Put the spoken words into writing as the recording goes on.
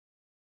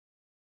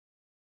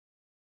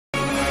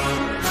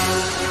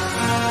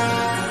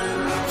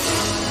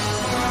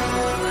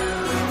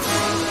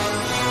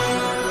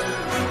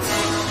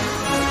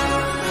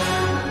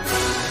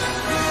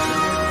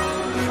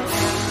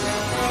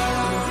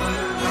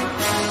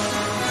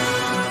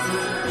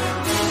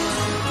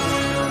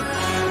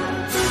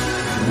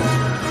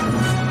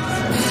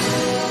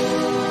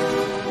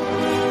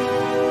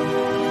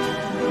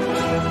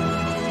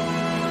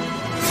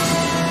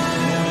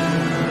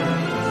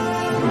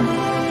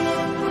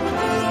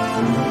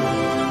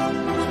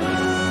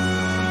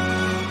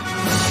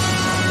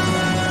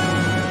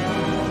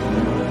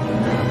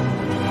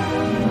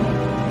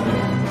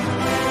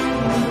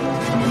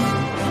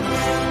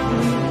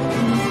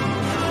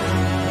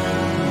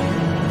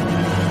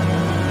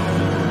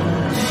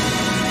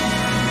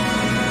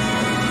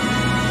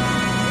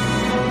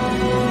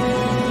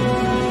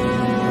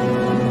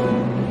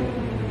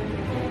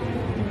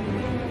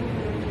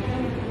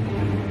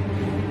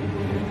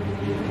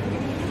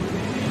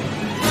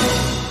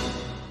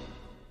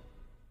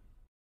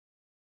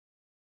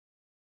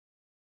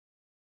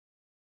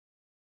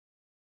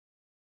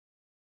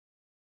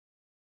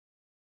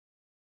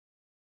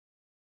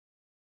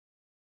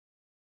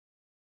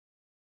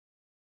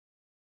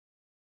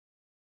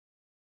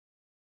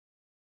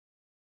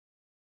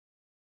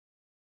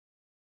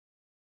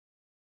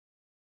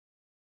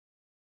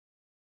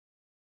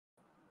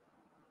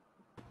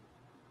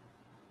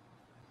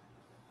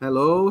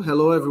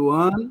Hello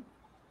everyone.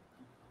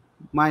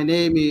 My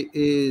name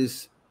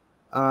is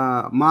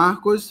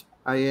Marcos.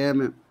 I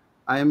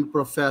am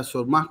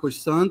Professor Marcos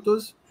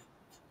Santos,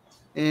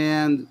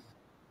 and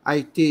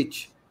I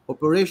teach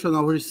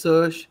operational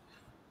research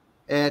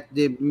at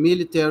the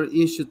Military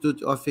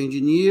Institute of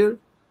Engineer,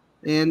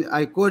 and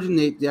I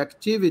coordinate the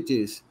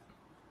activities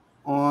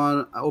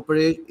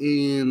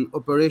in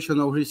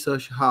operational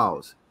research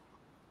house.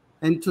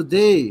 And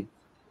today,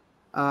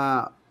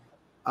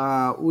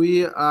 uh,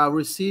 we are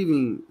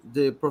receiving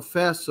the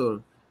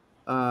Professor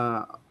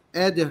uh,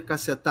 Eder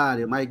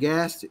Cassettari. My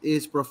guest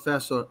is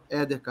Professor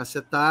Eder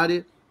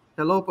Cassettari.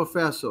 Hello,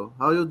 Professor.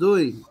 How are you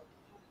doing?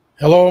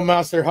 Hello,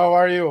 Master. How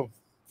are you?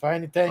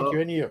 Fine, thank you.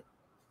 Oh, And you?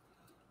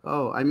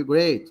 I'm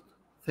great.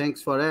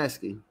 Thanks for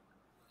asking.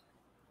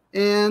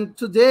 And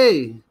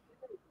today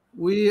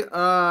we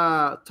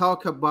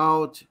talk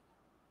about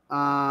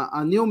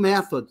a new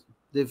method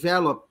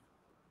developed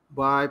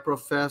by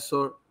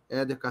Professor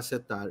Eder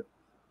Cassettari.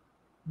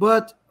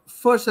 But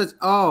first of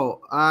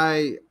all,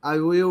 I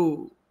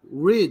will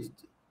read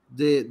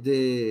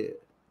the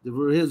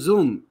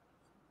resume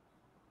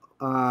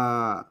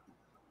uh,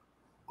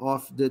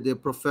 of the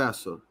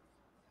professor.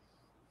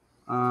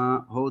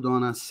 Hold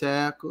on a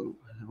second.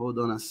 Hold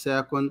on a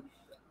second.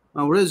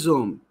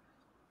 Resume.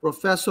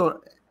 Professor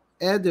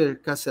Eder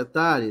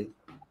Cassettari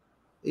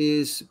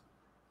is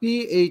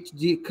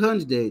PhD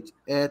candidate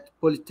at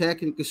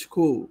Polytechnic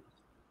School,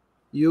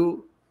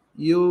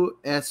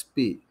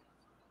 USP,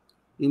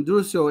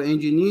 industrial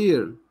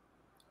engineer,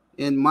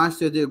 and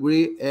master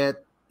degree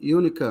at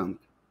UNICAMP,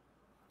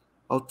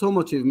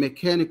 automotive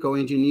mechanical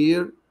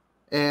engineer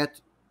at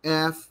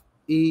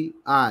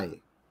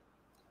FEI,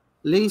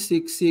 Lean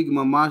Six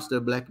Sigma Master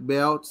Black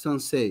Belt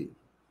Sensei,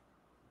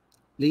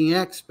 Lean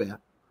Expert,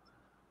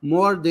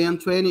 more than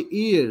 20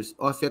 years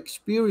of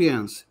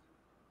experience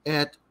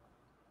at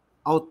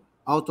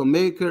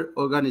Automaker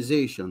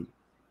organization,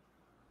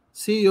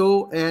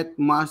 CEO at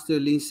Master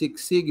Lean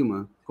Six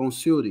Sigma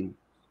Consulting,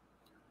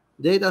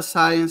 Data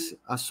Science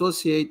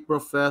Associate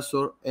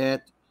Professor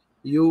at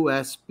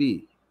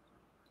USP,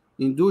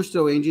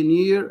 Industrial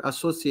Engineer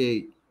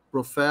Associate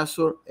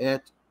Professor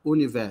at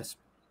UNIVESP,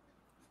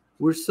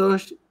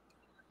 research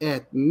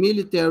at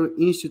Military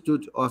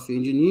Institute of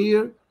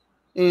Engineer,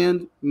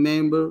 and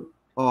member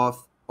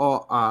of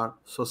OR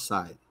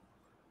Society.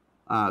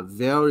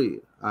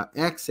 Very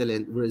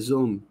excellent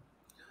resume.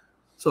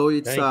 So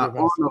it's Thank an you,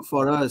 Master. honor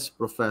for us,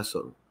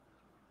 Professor.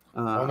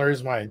 Uh, Honor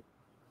is mine.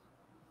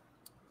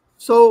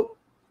 so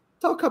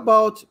talk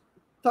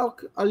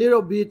a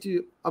little bit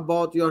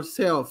about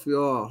yourself,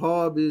 your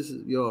hobbies,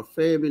 your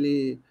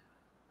family,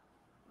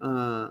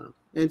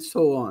 and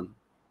so on.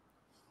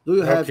 Do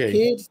you have Okay.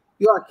 kids?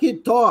 You are a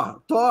kid,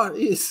 Thor. Thor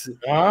is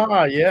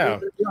Yeah.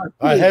 you are a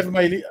I have kid,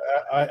 my li-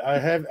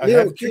 I little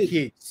have two kid.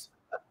 kids.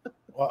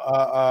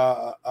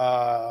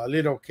 A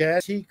little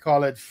cat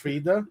called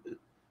Frida.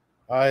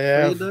 I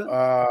have Frida,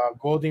 a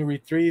golden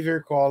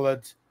retriever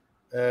called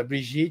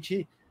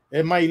Brigitte,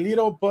 and my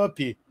little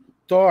puppy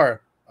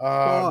Thor,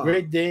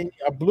 Thor.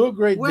 A blue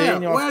Great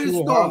Dane of Where is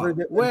Thor?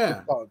 202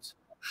 Where? pounds.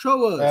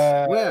 Show us.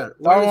 Uh, Where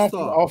down is off,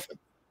 Thor? off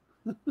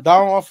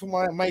down off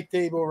my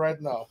table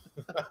right now.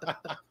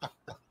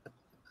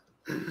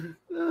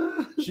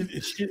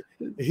 She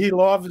he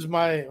loves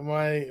my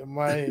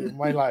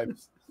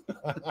lives.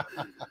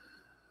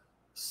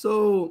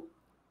 So,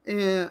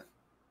 uh,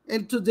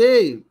 and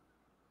today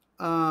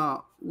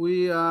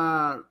we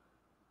are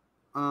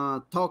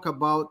talk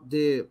about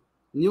the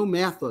new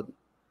method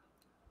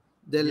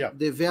Yeah,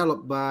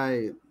 developed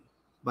by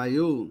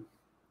you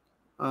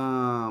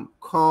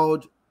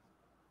called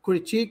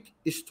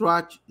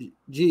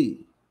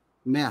Critique-STRAT-G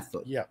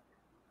method. yeah.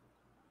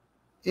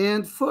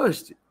 And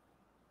first,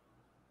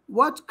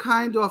 what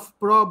kind of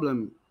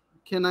problem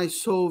can I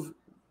solve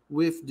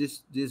with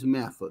this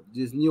method,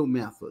 this new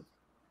method?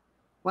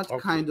 What Okay.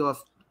 kind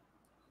of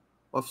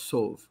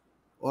solve,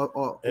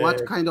 or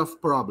what Uh, kind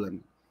of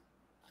problem?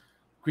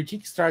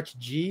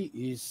 CRITIC-STRAT-G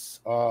is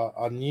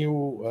a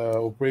new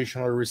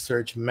operational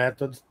research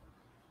method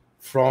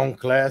from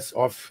class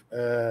of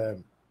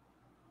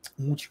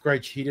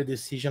multi-criteria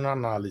decision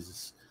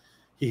analysis.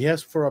 He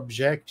has for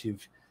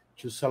objective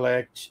to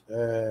select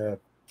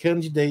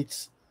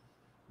candidates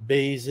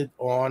based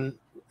on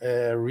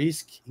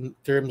risk in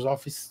terms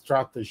of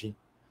strategy.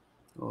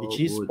 Oh, It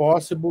is good.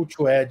 possible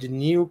to add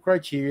new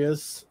criteria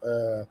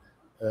uh,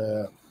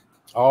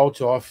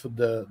 out of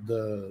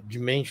the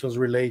dimensions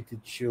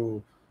related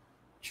to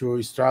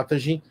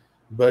strategy,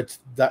 but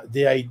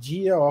the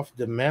idea of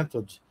the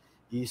method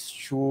is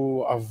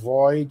to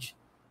avoid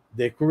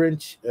the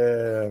current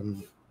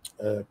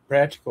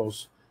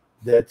practicals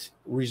that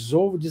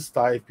resolve this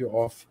type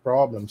of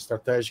problem,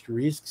 strategic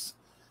risks,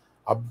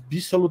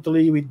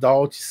 absolutely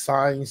without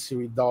science,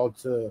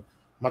 without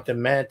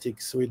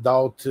mathematics,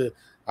 without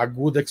a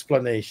good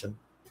explanation.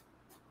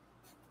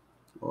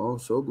 Oh,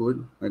 so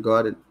good. I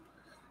got it.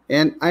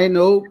 And I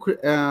know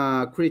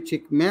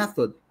critique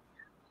method,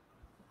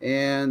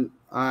 and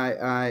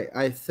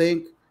I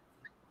think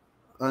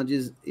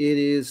it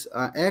is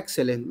an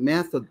excellent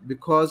method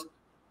because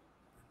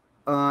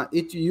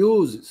it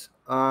uses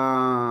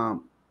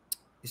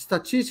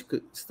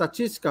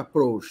statistic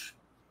approach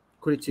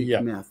critique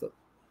Yeah, method.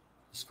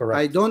 it's I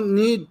correct. don't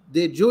need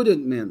the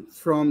judgment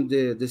from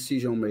the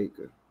decision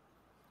maker.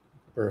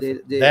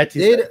 Perfect. The That is the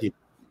data idea.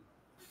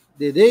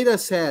 the data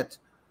set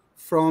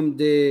from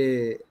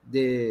the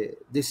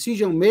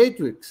decision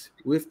matrix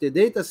with the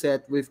data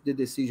set with the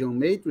decision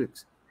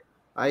matrix,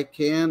 I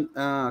can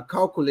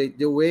calculate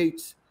the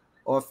weights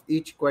of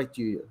each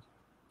criteria.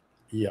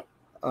 Yeah,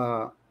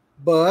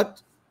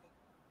 But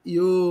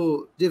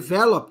you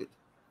develop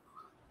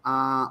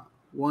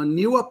one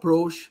new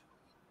approach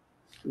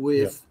yeah.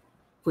 with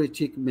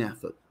critique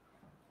method.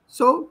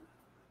 So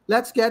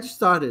let's get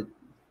started.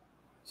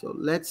 So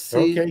let's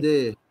see Okay.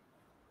 the,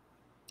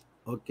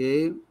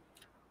 okay.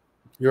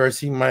 You are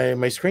seeing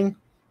my screen?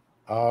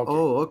 Okay.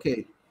 Oh,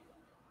 okay.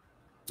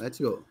 Let's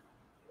go.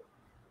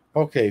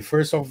 Okay.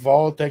 First of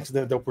all, thanks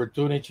the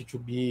opportunity to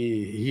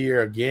be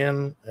here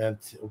again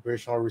at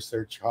Operational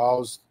Research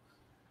House.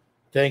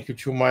 Thank you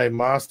to my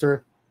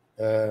master,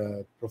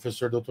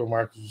 Professor Dr.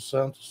 Marcos dos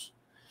Santos.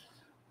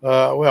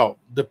 Well,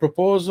 the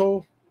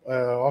proposal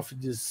of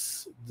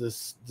this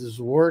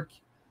work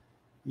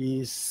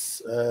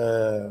is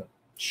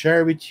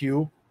share with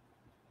you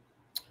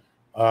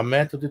a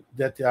method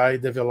that I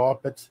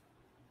developed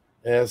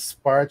as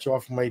part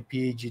of my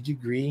PhD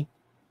degree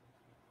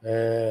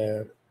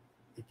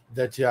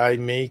that I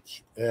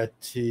make at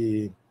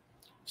the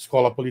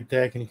Escola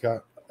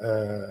Politecnica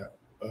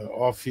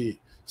of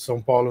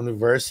São Paulo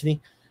University,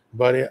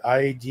 but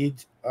I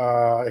did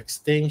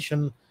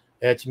extension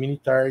at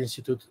Militar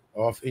Institute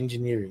of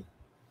Engineering.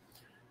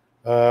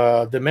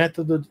 The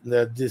method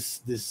that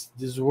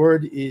this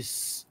word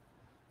is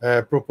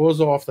a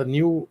proposal of a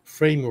new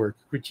framework,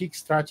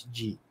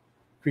 CRITIC-STRAT-G.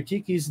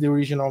 Critique is the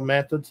original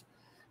method.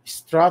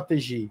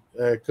 Strategy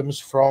comes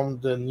from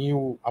the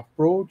new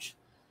approach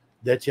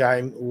that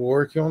I'm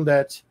working on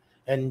that,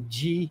 and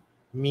G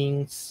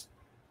means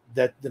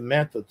that the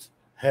method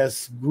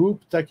has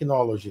group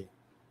technology.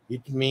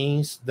 It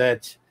means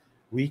that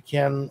we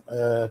can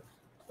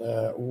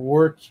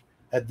work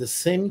at the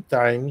same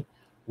time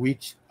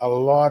with a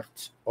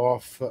lot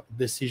of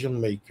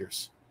decision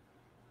makers.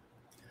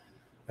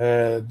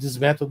 This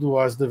method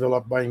was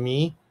developed by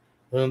me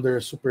under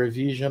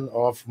supervision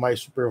of my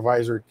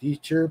supervisor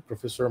teacher,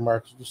 Professor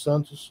Marcos dos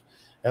Santos,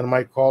 and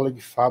my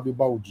colleague Fabio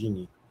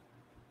Baldini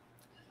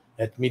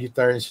at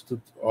Militar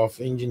Institute of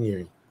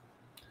Engineering.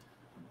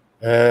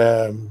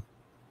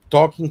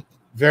 Talking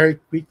very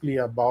quickly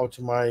about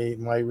my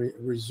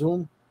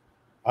resume,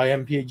 I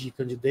am PhD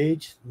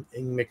candidate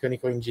in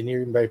mechanical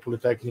engineering by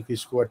Politecnica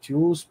School at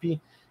USP,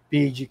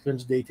 PhD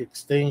candidate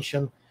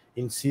extension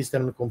in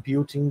system and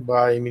computing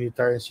by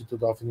Militar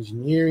Institute of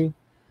Engineering.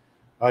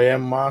 I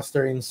am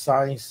master in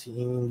science in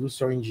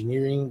industrial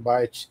engineering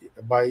by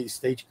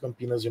State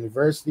Campinas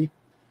University.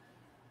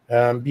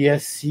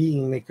 BSc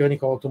in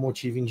mechanical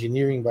automotive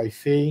engineering by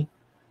FEI.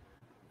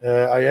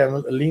 I am a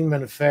lean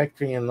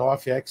manufacturing and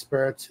OFF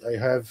expert. I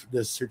have the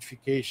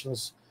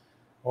certifications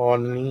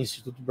on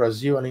Institute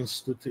Brazil and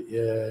Institute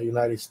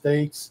United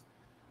States.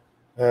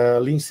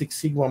 Lean Six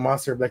Sigma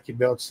Master Black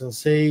Belt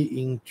Sensei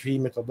in 3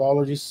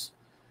 methodologies,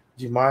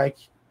 DMIC,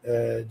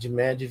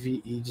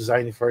 DMEDV e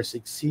Design for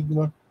Six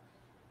Sigma.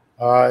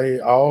 I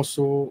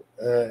also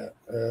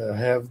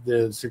have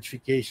the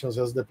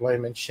certifications as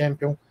Deployment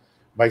Champion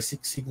by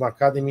Six Sigma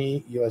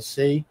Academy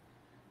USA,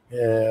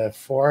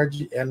 Ford,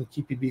 and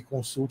KPB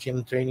Consulting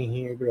and Training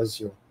here in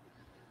Brazil.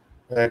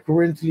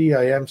 Currently,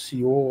 I am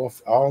CEO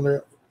of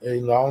owner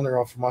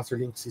of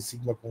Masterlink Six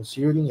Sigma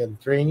Consulting and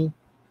Training.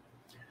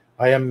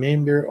 I am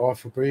member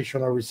of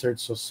Operational Research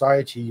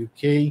Society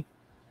UK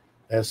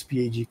as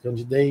PhD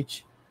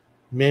candidate,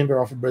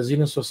 member of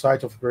Brazilian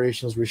Society of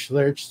Operations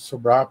Research,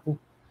 SOBRAPO,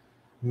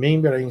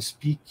 member and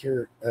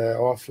speaker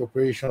of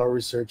Operational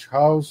Research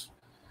House,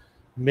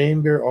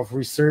 member of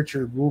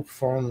researcher group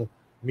from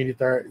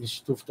Militar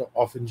Institute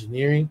of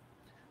Engineering,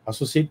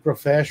 associate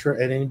professor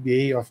and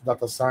MBA of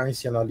Data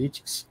Science and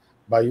Analytics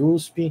by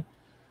USP,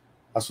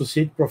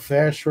 associate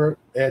professor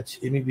at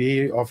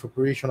MBA of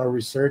Operational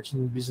Research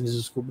in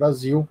Business School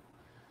Brazil,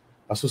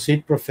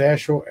 associate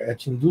professor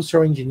at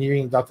Industrial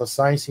Engineering, Data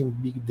Science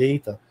and Big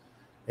Data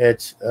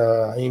at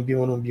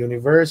MB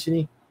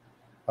University,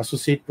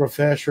 associate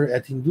professor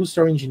at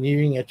Industrial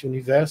Engineering at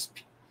UNIVESP,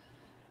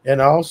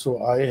 and also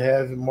I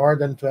have more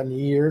than 20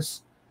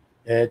 years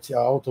at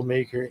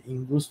Automaker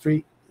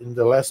industry. In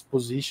the last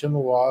position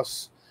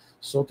was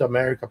South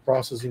America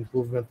Process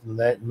Improvement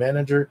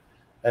Manager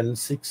and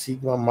Six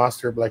Sigma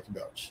Master Black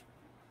Belt.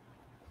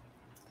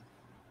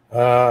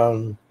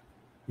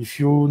 If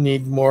you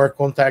need more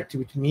contact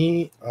with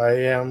me, I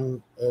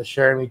am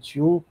sharing with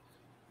you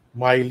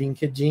my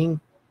LinkedIn,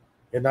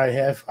 and I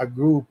have a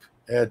group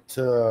at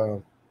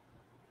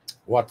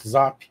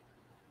WhatsApp.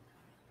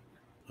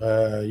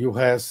 You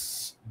have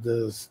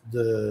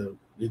the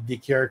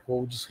QR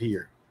codes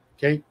here.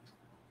 Okay.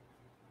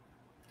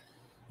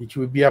 It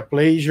will be a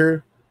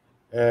pleasure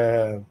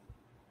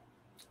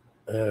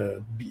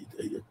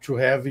to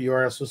have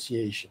your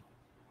association.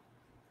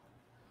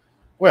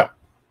 Well,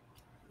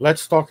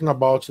 let's talk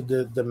about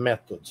the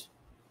method.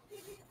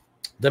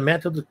 The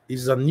method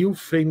is a new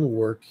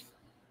framework,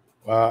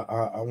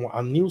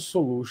 a new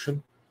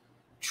solution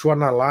to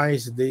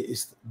analyze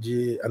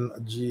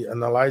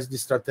analyze the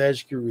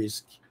strategic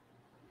risk.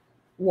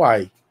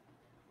 Why?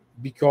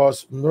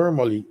 Because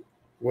normally,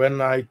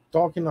 when I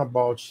talking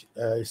about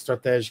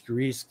strategic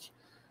risk,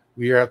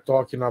 we are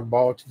talking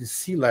about the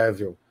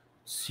C-level,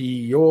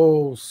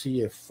 CEO,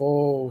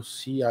 CFO,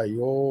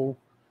 CIO.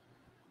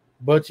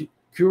 But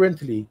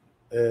currently,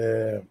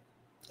 and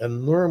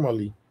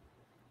normally,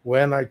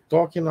 when I'm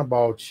talking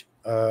about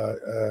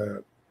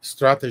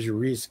strategy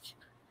risk,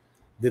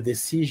 the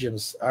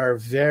decisions are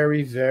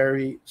very,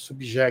 very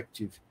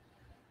subjective.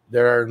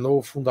 There are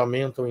no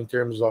fundamental in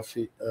terms of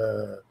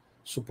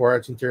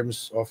support, in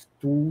terms of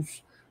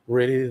tools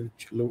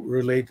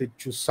related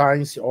to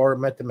science or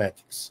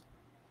mathematics.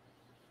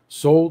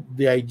 So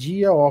the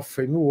idea of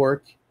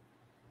framework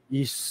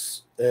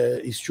is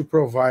to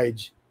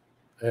provide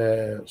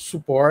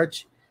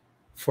support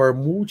for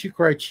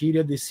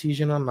multi-criteria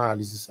decision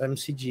analysis,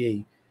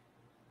 MCDA.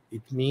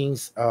 It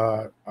means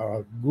a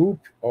group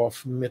of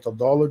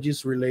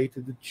methodologies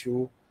related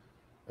to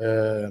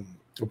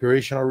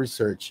operational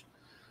research.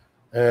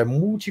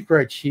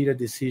 Multi-criteria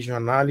decision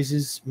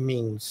analysis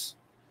means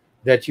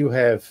that you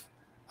have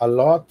a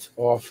lot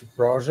of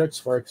projects,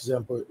 for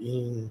example,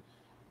 in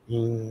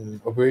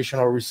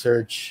operational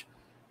research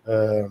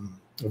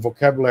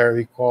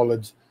vocabulary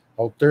called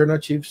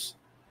alternatives,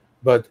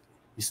 but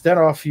instead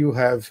of you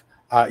have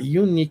a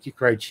unique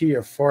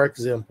criteria, for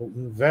example,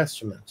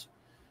 investment,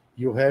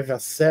 you have a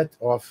set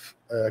of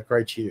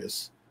criteria.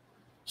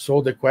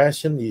 So the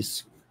question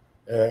is,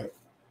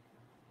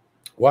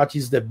 what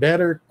is the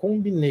better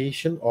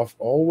combination of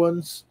all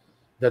ones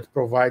that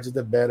provides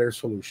the better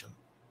solution?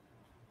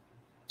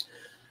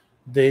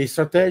 The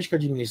strategic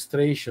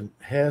administration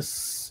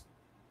has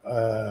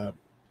a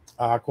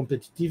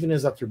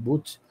competitiveness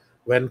attribute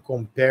when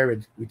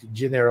compared with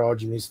general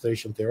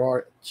administration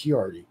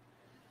theory,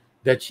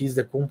 that is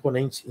the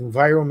component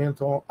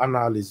environmental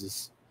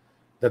analysis,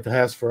 that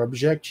has for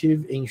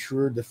objective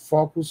ensure the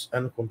focus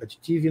and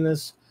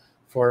competitiveness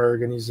for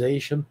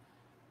organization,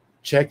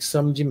 check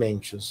some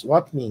dimensions.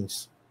 What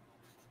means?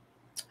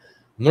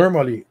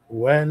 Normally,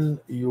 when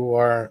you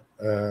are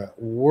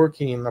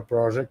working in a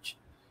project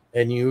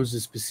and use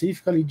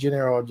specifically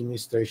general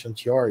administration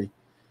theory,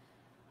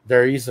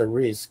 there is a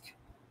risk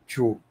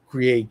to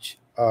create,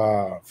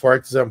 for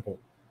example,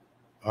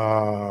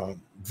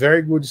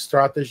 very good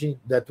strategy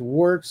that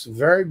works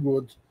very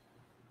good,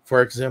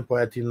 for example,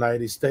 at the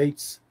United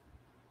States,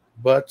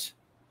 but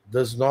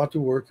does not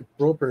work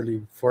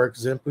properly, for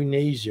example, in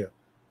Asia.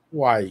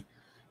 Why?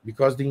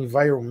 Because the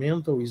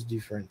environmental is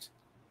different.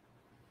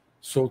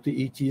 So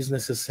it is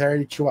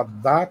necessary to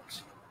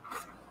adapt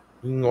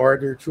in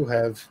order to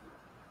have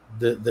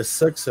the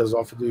success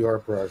of your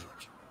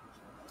project.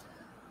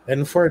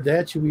 And for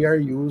that, we are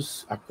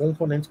use a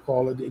component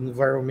called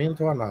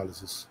environmental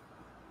analysis.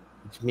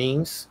 It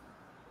means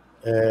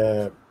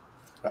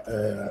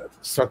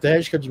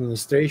strategic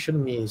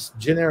administration means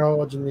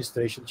general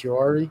administration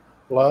theory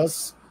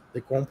plus the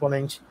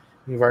component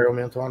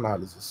environmental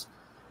analysis.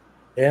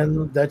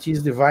 And that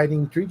is divided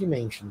in 3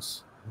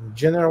 dimensions: in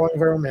general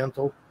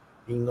environmental,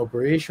 in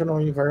operational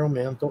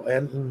environmental,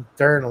 and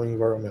internal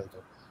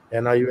environmental.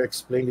 And I will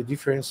explain the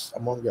difference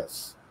among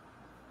us.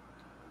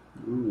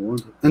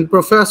 And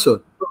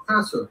Professor,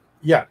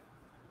 Yeah.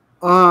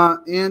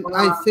 And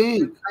I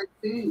think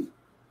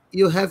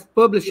you have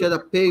published a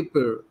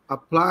paper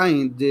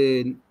applying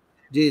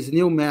this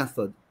new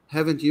method,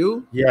 haven't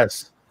you?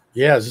 Yes,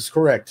 it's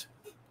correct.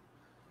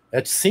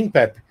 That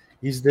SIMPEP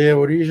is the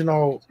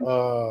original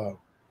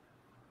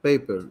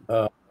Paper.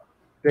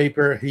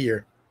 paper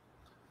here.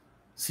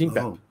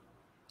 SIMPEP. Oh.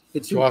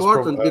 It's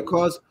important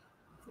because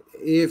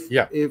if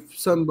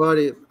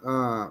somebody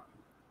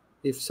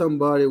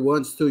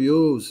wants to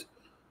use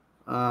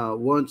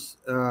wants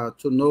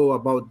to know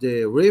about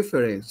the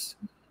reference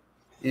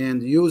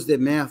and use the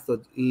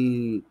method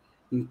in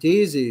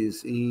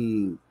thesis,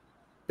 in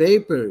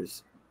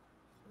papers,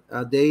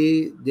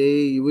 they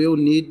will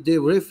need the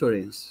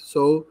reference.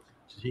 So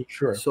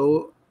sure.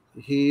 So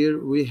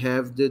here we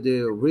have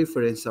the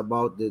reference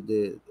about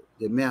the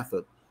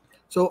method.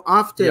 So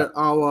after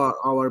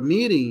our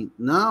meeting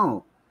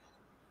now,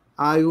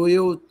 I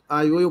will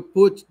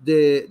put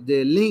the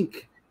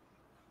link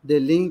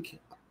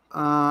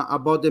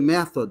about the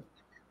method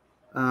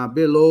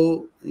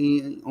below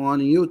on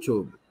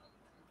YouTube.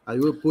 I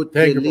will put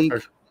Thank the you, link.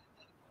 Professor.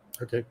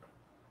 Okay.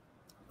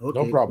 Okay,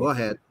 No problem. go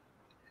ahead.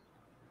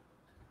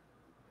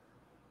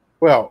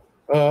 Well,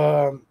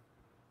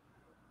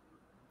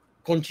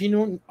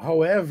 continuing,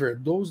 however,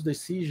 those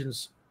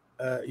decisions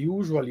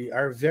usually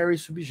are very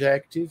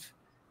subjective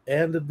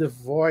and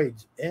devoid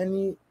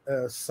any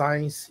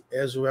science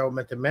as well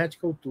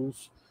mathematical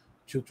tools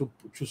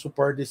to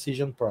support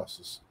decision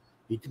process.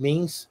 It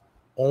means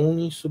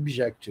only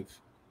subjective.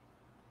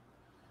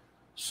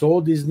 So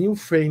this new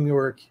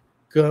framework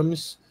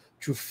comes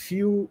to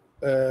fill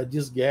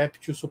this gap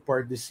to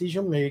support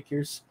decision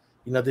makers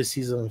in a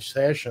decision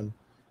session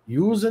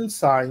using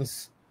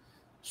science,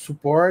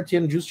 support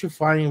and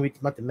justifying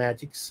with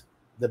mathematics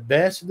the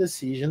best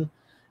decision,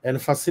 and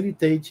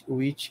facilitate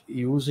with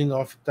using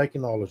of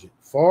technology.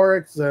 For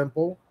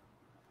example,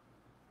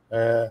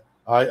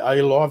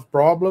 I love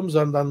problems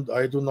and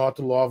I do not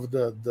love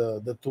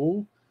the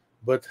tool,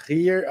 but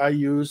here I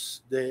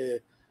use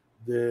the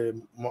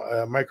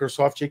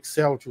Microsoft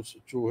Excel to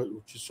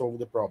solve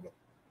the problem.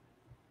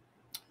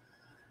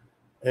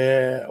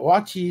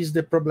 What is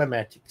the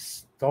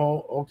problematics?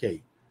 So,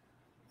 okay,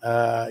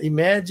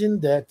 imagine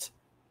that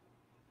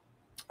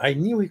a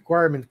new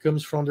requirement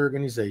comes from the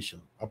organization,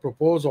 a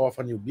proposal of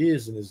a new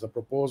business, a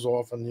proposal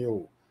of a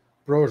new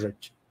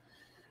project,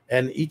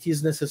 and it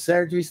is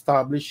necessary to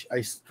establish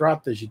a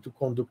strategy to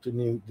conduct the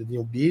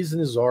new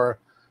business or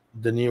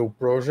the new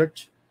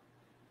project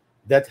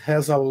that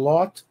has a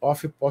lot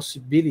of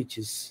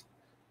possibilities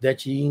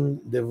that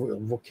in the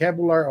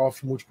vocabulary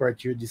of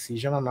multi-criteria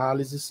decision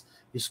analysis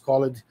is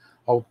called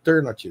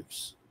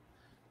alternatives,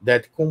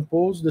 that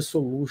compose the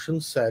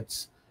solution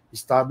sets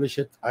established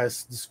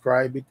as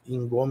described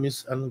in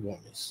Gomes and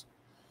Gomes.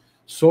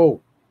 So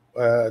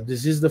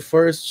this is the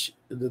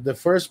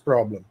first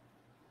problem.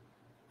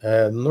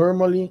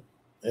 Normally,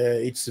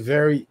 it's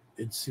very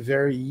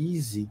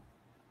easy,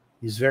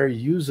 it's very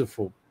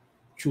useful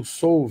to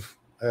solve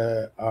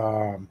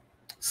a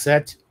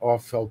set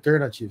of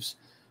alternatives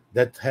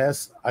that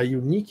has a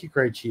unique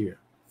criteria.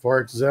 For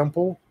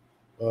example,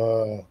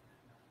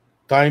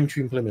 time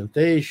to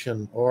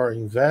implementation or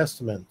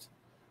investment.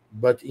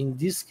 But in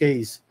this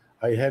case,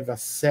 I have a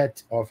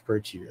set of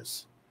criteria.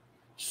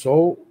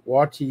 So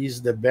what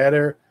is the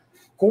better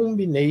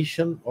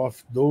combination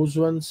of those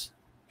ones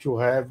to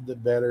have the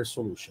better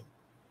solution?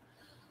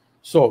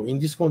 So in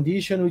this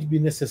condition, it would be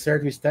necessary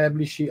to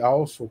establish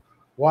also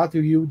what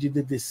will be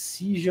the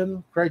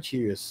decision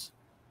criteria.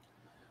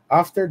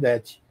 After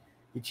that,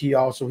 it is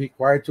also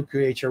required to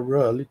create a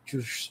rule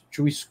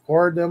to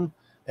score them,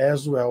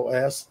 as well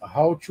as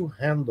how to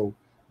handle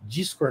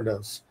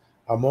discordance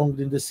among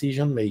the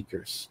decision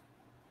makers.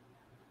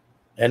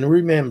 And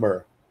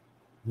remember,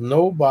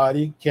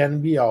 nobody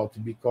can be out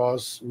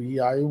because we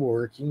are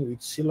working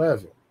with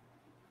C-level.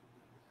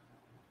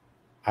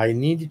 I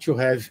need to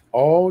have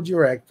all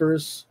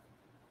directors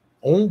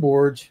on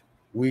board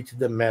with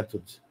the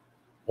method,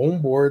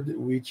 on board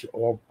with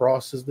our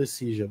process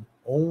decision,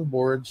 on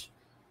board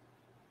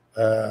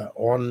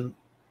on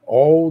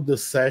all the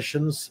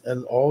sessions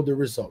and all the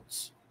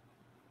results.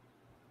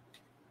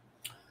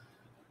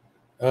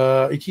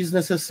 It is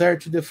necessary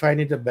to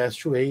define the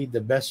best way,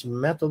 the best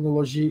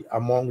methodology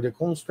among the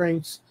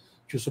constraints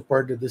to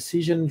support the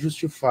decision and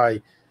justify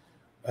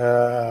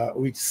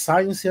with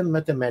science and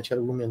mathematical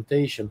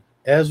argumentation,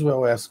 as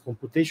well as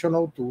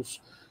computational tools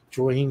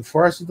to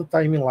reinforce the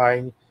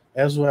timeline,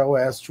 as well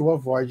as to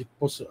avoid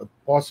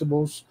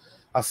possible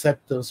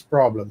acceptance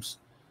problems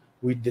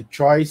with the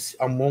choice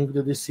among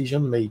the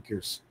decision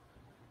makers.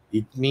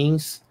 It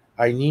means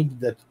I need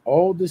that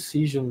all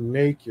decision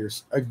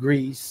makers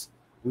agrees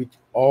with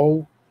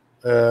all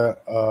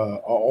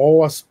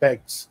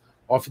aspects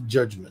of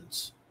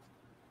judgments.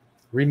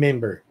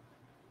 Remember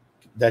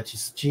that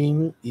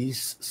STEAM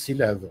is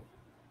C-level.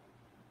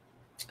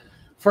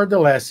 For the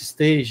last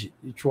stage,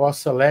 it was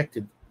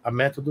selected a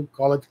method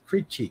called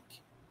CRITIC,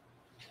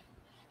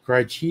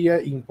 criteria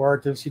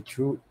importance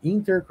through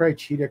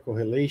inter-criteria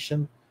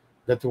correlation,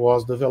 that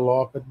was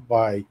developed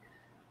by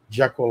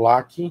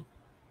Giacolacci,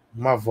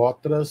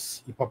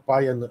 Mavotras,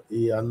 and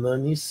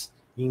Ananis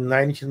in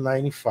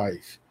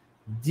 1995.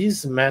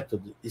 This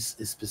method is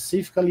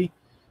specifically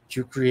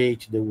to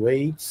create the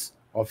weights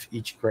of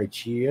each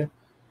criteria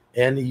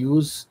and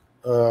use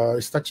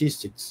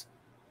statistics.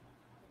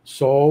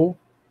 So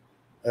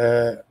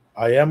I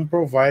am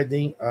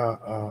providing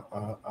a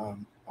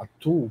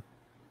tool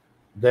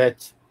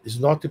that is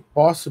not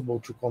possible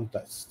to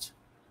contest,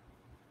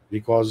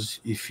 because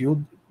if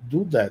you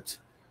do that,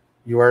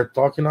 you are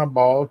talking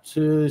about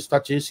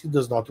statistics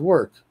does not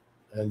work,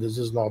 and this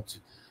is not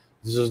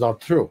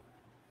true.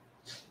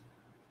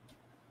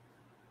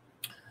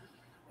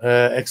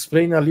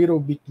 Explain a little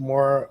bit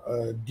more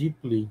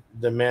deeply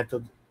the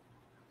method.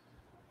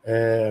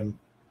 The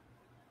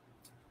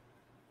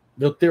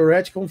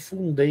theoretical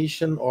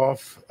foundation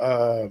of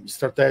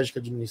strategic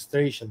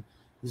administration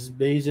is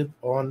based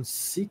on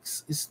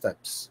 6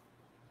 steps.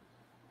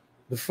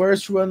 The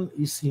first one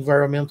is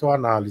environmental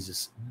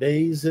analysis.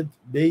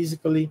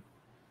 Basically,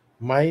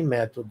 my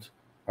method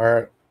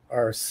are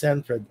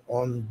centered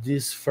on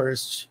this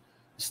first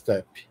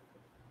step.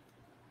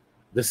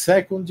 The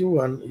second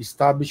one,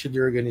 establish the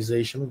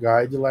organization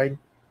guideline.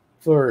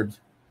 Third,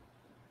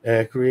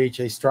 create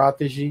a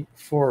strategy.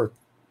 Fourth,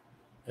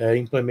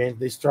 implement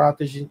the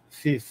strategy.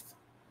 Fifth,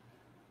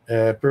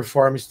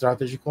 perform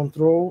strategy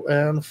control.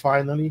 And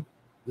finally,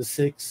 the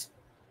sixth,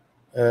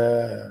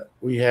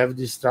 we have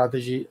the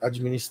strategy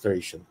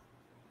administration.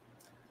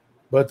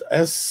 But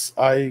as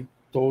I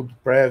told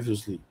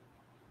previously,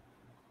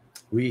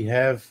 we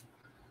have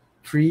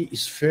three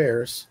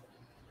spheres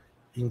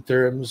in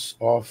terms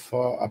of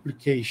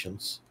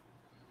applications.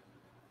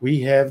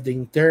 We have the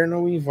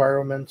internal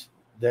environment,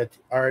 that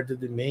are the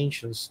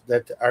dimensions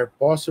that are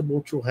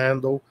possible to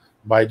handle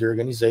by the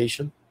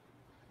organization.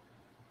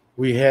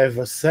 We have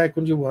a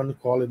second one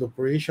called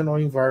operational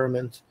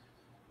environment,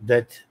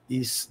 that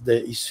is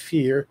the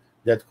sphere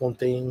that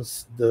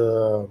contains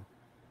the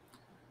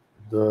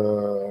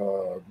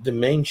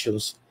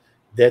dimensions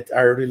that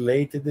are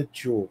related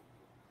to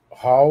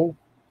how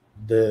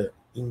the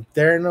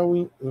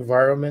internal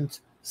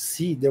environment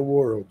see the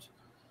world.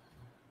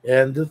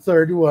 And the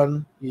third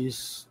one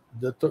is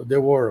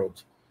the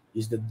world,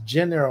 is the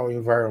general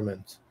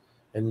environment.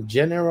 And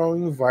general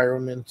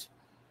environment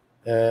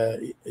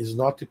is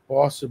not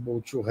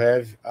possible to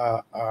have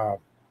a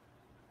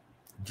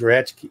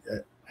direct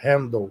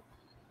handle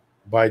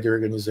by the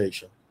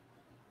organization.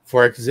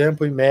 For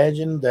example,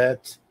 imagine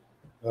that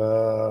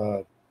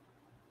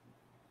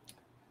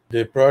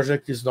the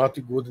project is not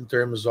good in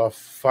terms of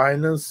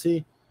finance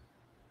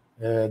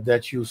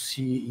that you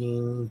see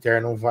in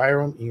internal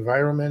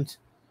environment,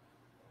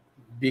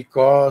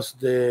 because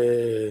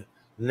the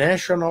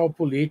national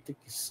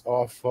politics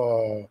of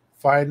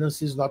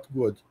finance is not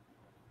good.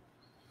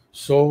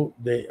 So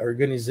the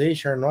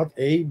organization are not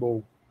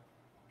able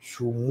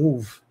to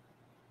move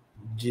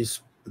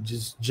this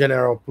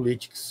general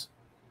politics,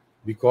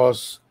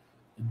 because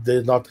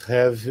they not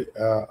have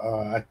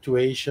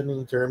actuation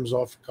in terms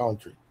of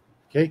country.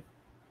 Okay.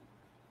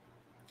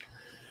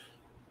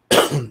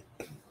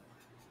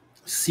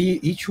 See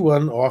each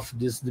one of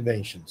these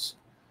dimensions.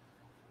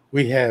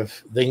 We have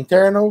the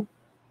internal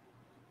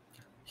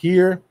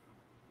here,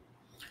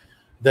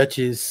 that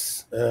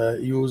is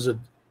used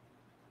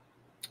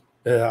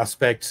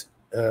aspects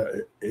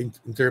in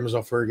terms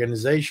of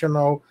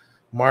organizational,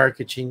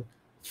 marketing,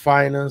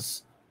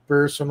 finance,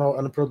 personal,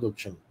 and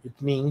production.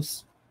 It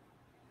means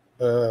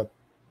the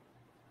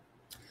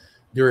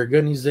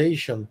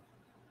organization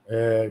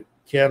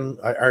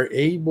are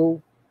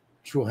able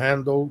to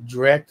handle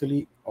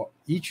directly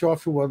each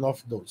of one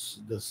of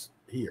those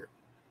here.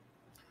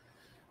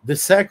 The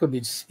second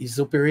is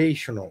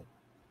operational.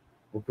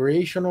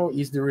 Operational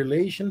is the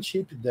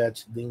relationship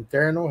that the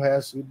internal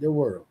has with the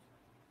world.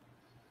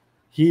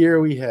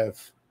 Here we have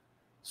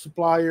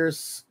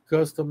suppliers,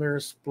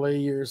 customers,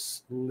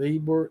 players,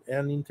 labor,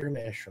 and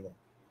international.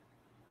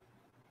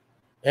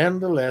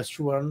 And the last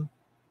one,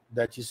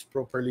 that is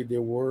properly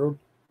the world,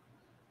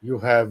 you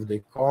have the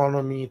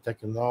economy,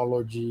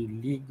 technology,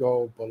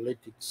 legal,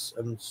 politics,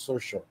 and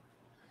social.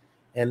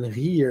 And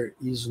here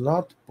is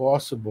not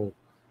possible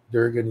the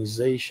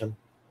organization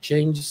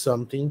change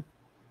something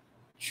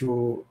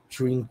to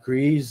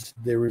increase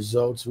the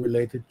results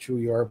related to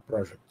your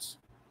projects.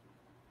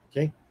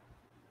 Okay.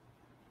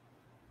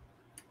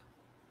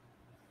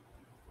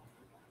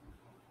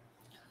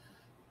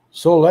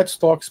 So let's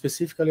talk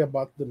specifically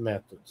about the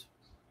method.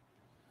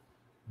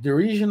 The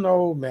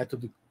original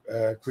method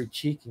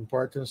critique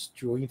importance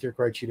to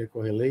inter-criteria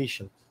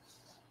correlation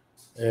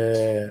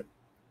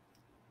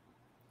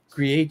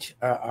create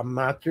a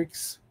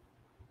matrix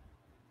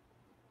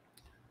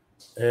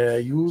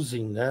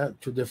using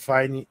to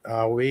define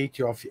a weight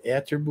of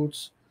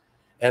attributes,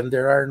 and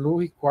there are no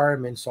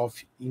requirements of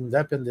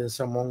independence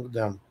among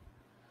them,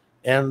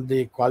 and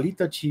the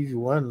qualitative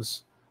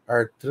ones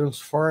are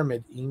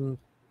transformed in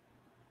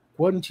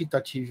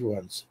quantitative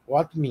ones.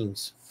 What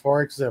means?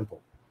 For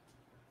example,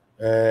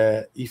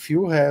 if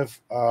you have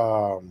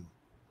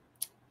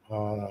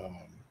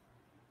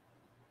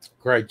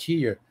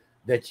criteria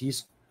that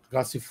is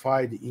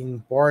classified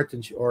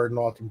important or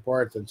not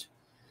important,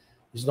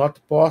 it's not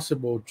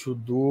possible to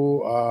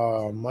do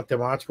a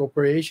mathematical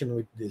operation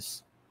with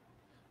this.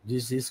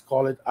 This is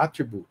called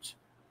attribute.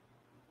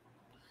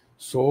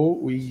 So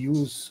we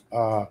use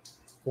a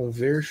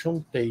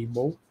conversion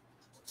table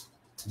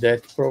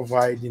that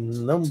provide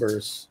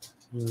numbers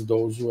in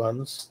those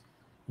ones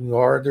in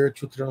order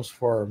to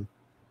transform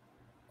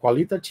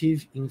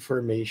qualitative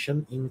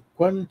information in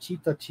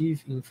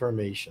quantitative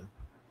information.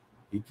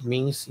 It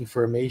means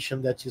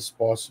information that is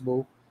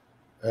possible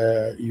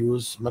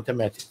use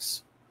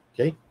mathematics.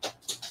 Okay.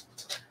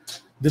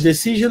 The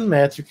decision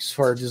matrix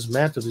for this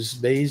method is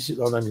based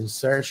on an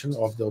insertion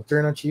of the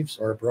alternatives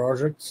or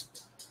projects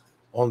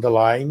on the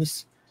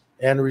lines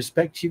and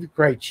respective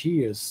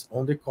criteria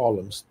on the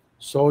columns.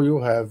 So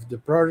you have the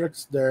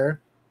projects there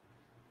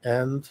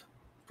and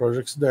the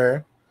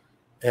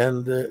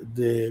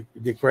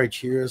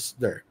criteria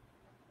there.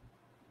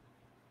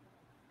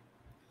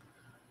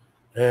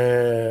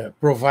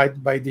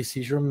 Provided by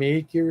decision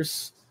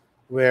makers,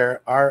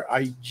 where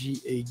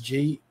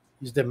RIGAJ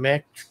is the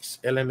matrix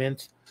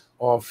element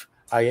of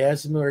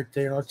IASM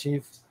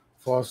alternative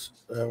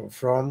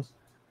from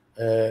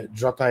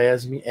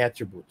JIASM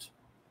attribute.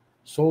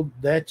 So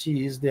that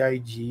is the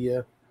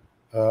idea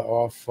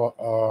of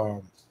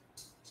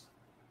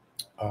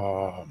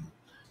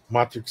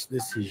matrix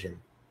decision.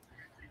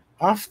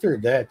 After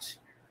that,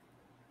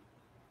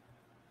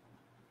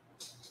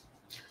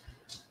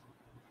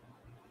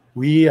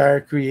 we are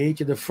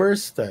creating the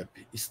first step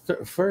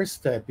first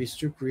step is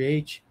to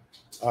create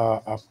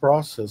a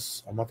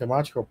process, a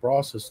mathematical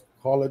process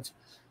called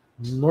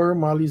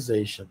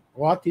normalization.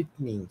 What it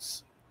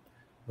means?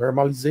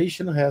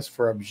 Normalization has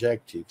for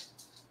objective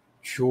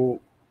to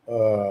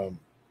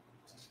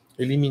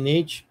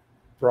eliminate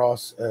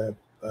problems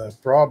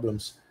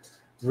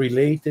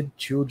related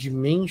to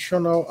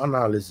dimensional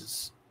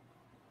analysis.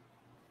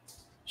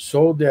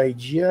 So the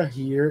idea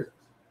here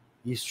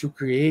is to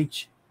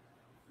create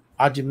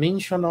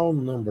adimensional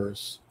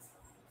numbers.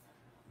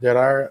 There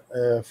are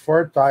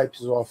 4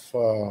 types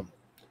of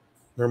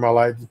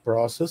normalized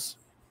process.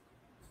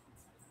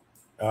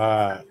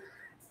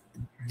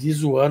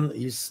 This one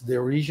is the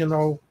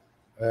original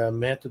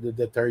method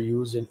that are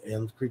used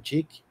in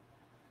critique,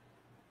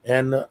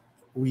 and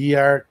we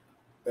are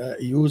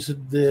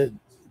using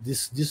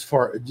this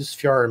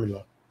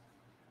formula.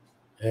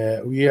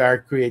 We are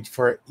create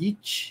for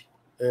each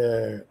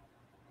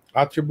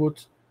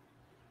attribute.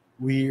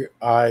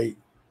 I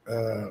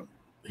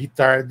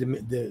retard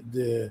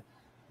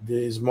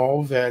the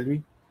small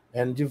value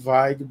and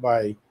divide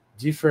by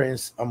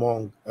difference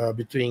among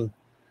between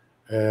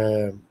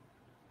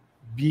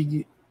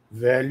big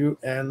value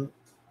and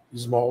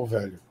small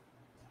value.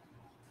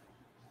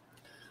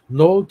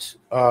 Note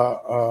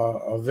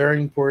a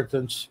very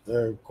important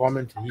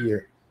comment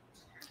here.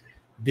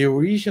 The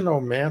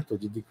original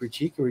method, the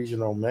critique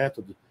original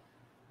method,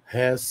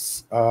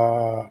 has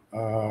a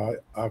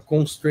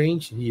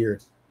constraint here,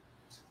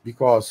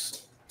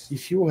 because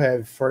if you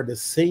have for the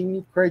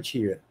same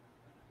criteria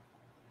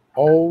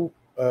all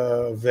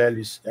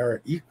values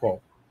are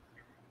equal,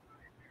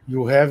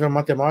 you have a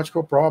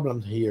mathematical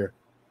problem here.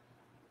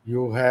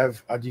 You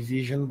have a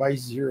division by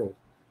 0.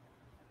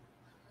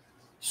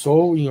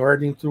 So in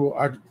order to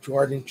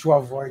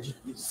avoid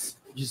this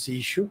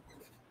issue,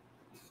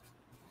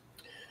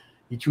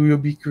 it will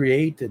be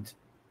created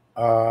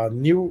a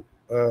new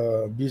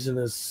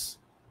business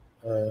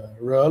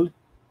rule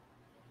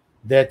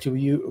that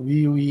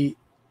we will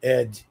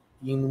add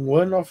in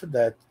one of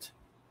that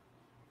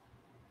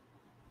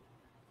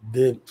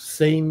the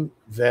same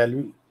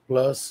value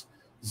plus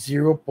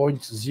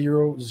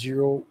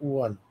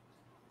 0.001,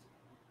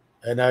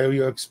 and I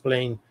will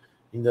explain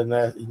in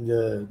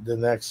the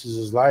next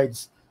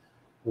slides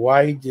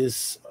why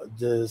this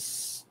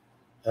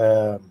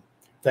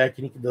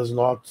technique does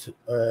not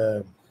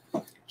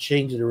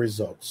change the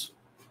results.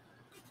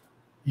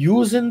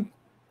 Using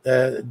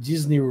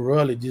this new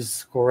rule,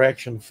 this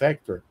correction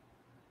factor,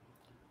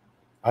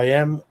 I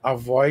am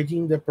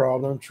avoiding the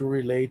problem to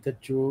relate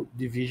it to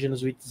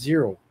divisions with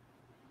 0.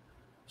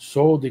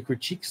 So the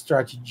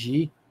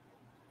CRITIC-STRAT-G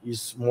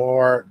is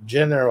more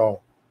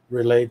general,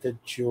 related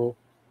to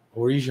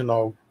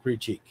original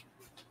critique.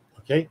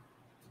 Okay?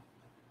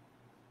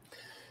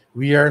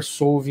 We are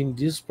solving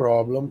this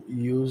problem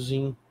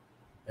using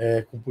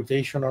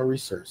computational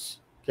research.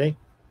 Okay?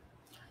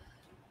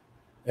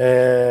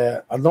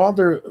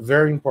 Another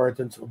very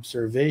important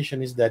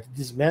observation is that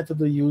this method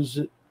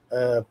uses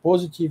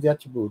positive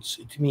attributes.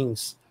 It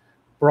means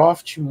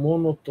profit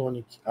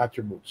monotonic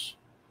attributes.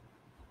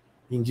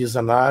 In this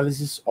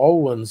analysis,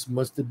 all ones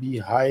must be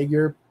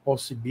higher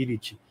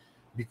possibility,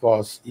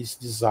 because it's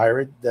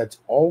desired that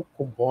all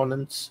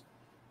components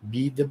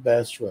be the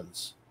best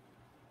ones.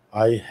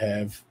 I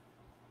have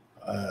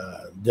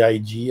the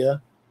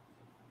idea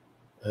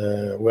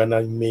when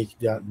I make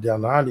the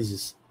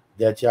analysis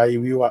that I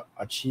will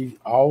achieve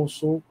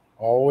also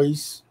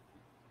always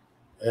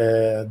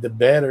the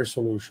better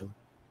solution.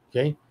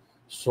 Okay,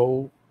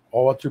 so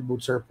all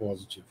attributes are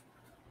positive.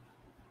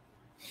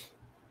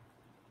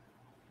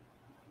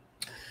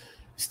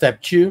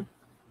 Step 2,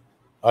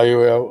 I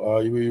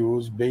will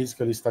use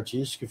basically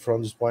statistics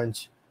from this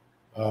point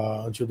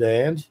until the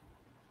end,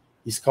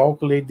 is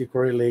calculate the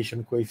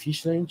correlation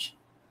coefficient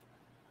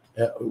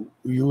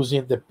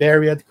using the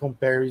period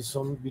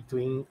comparison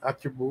between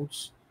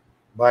attributes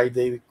by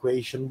the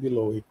equation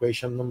below,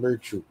 equation number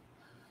 2.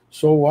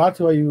 So what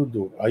I will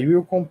do? I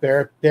will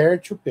compare pair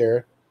to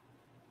pair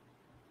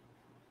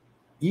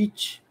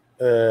each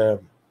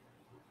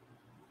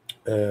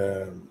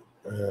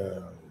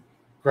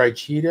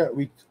criteria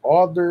with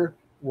other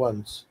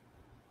ones,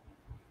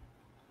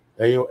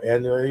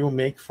 and I will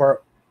make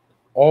for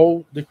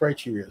all the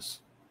criteria.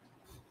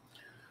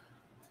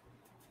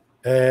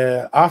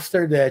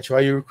 After that,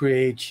 I will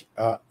create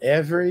an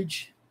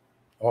average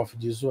of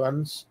these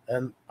ones,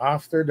 and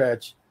after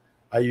that,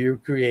 I will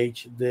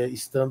create the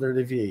standard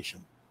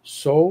deviation.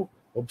 So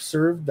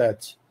observe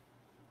that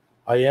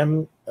I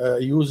am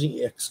using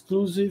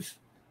exclusive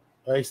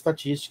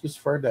statistics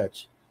for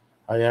that.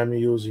 I am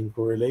using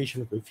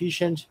correlation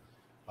coefficient,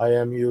 I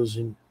am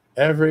using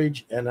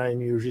average, and I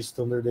am using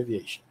standard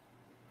deviation.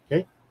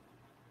 Okay.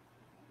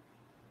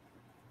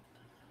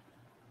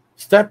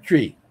 Step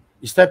 3.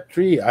 Step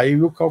 3, I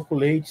will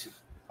calculate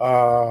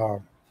a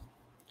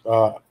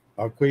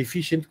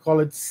coefficient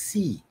called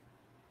C,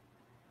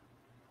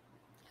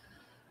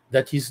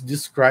 that is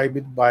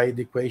described by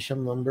the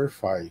equation number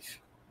 5.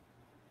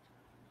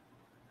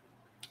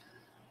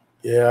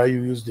 I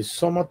use the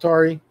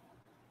summatory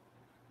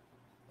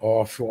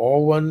of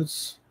all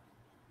ones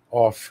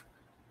of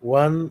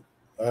 1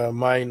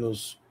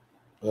 minus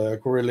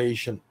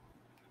correlation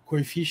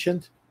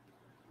coefficient,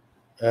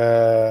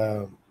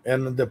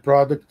 and the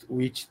product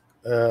with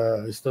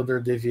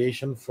standard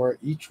deviation for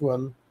each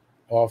one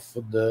of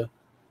the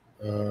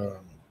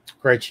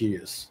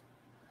criteria.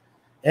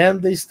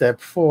 And the step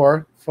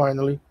 4,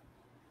 finally,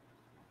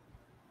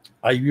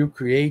 I will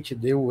create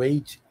the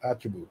weight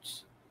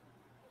attributes.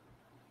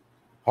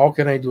 How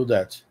can I do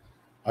that?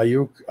 I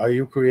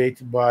will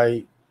create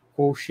by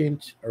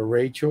quotient a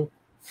ratio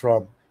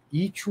from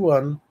each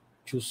one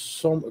to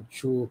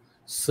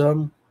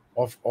sum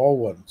of all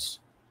ones.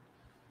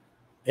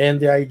 And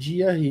the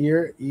idea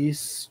here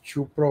is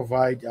to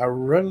provide a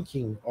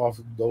ranking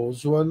of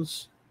those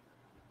ones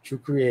to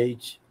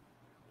create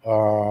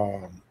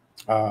a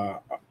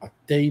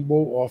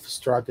table of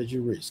strategy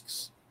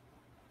risks.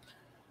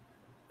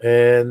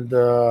 And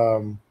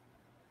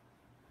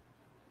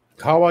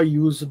how I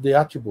use the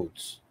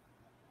attributes.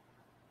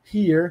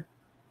 Here,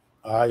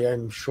 I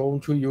am showing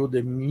to you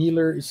the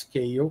Miller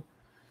scale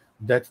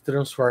that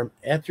transforms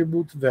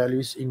attribute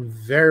values in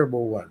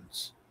variable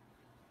ones.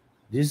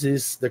 This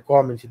is the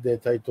comment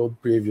that I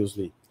told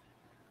previously.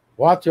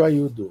 What do I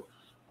do?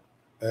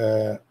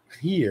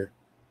 Here,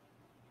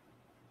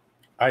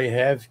 I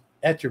have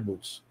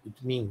attributes.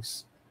 It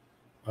means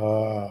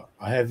I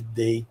have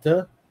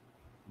data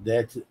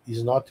that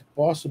is not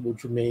possible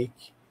to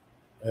make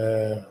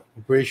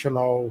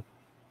operational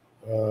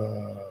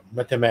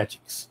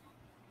mathematics.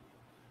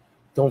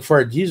 So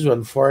for this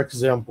one, for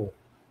example,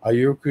 I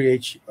will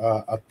create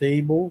a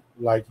table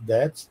like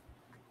that.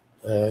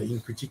 In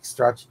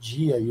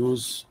CRITIC-STRAT-G, I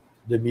use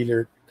the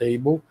Miller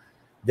table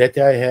that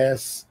I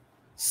has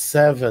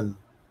 7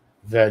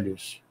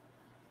 values.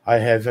 I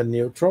have a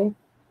neutral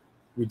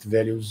with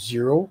value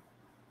 0,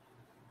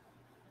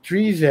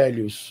 3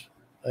 values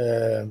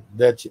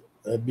that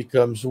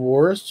becomes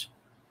worst,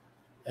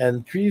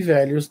 and 3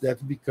 values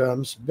that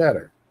becomes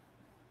better.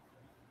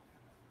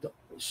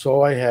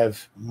 So I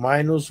have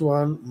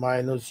 -1,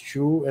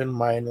 -2, and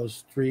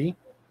 -3,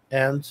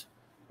 and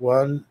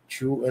 1,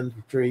 2, and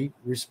 3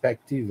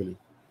 respectively.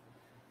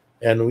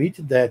 And with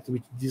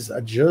this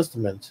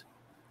adjustment,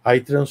 I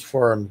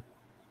transform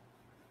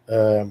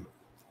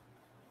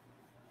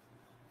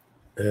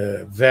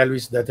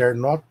values that are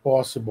not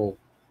possible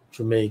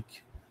to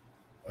make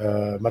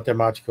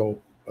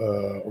mathematical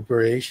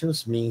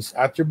operations, means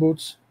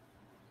attributes,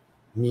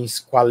 means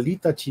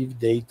qualitative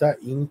data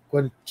in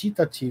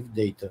quantitative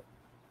data.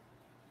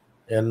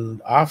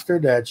 And after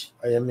that,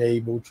 I am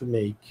able to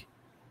make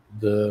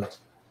the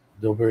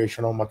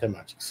operational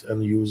mathematics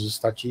and use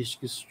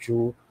statistics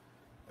to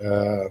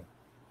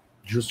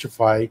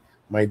justify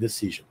my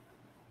decision.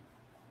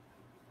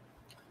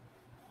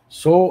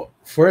 So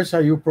first,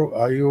 I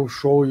will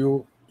show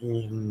you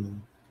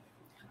in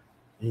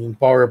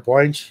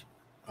PowerPoint.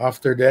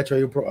 After that,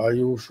 I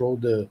will show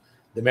the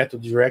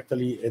method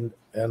directly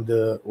and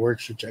the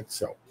worksheet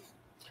Excel.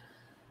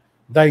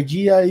 The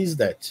idea is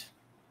that,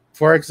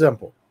 for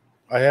example,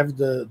 I have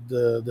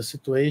the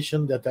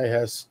situation that I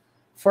has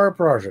 4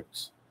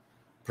 projects: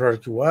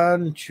 project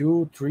 1,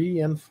 2, 3,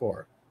 and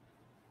 4.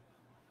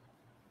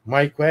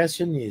 My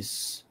question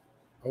is,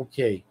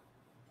 okay,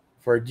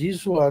 for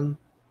this one,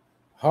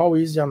 how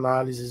is the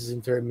analysis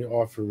in terms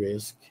of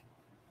risk?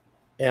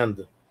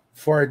 And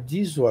for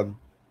this one,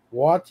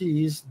 what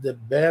is the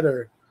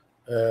better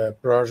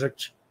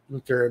project in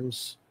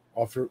terms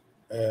of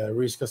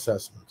risk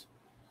assessment?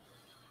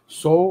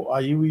 So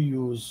I will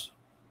use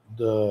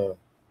the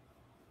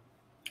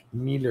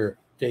Miller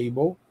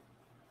table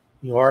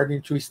in order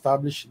to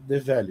establish the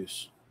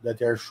values that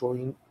are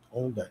showing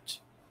on that.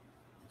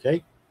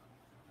 Okay?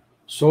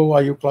 So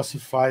I will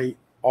classify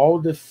all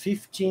the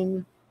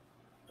 15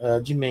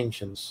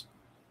 dimensions: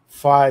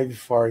 5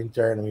 for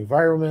internal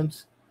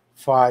environment,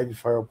 5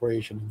 for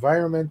operation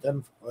environment,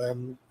 and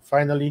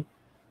finally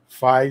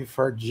 5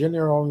 for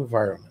general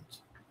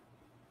environment.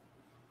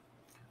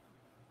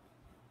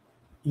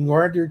 In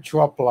order to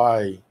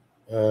apply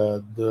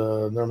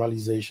the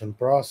normalization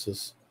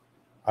process,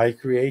 I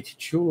create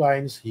 2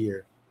 lines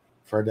here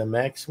for the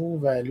maximum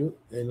value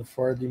and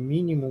for the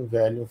minimum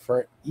value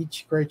for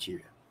each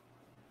criteria.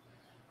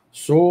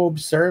 So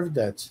observe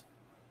that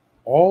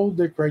all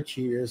the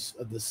criteria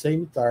at the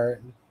same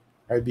time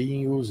are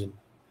being used.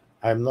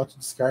 I'm not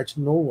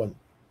discarding no one.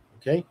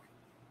 Okay.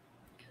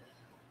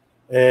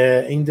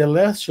 In the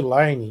last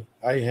line,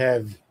 I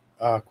have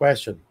a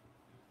question: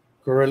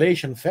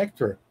 correlation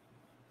factor.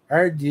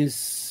 Are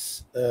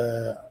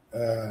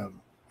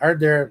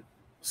there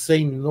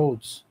same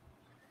nodes?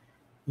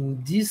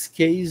 In this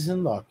case,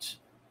 not.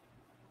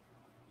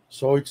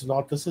 So it's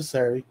not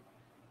necessary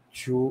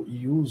to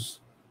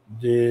use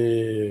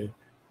the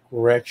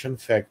correction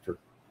factor.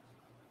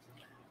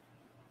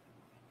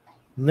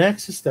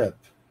 Next step,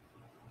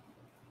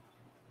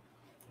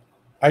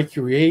 I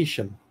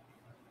creation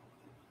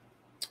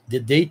the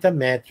data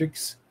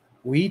matrix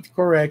with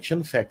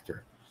correction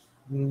factor.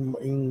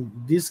 In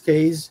this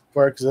case,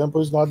 for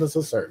example, it's not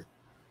necessary.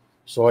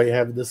 So I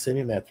have the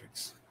semi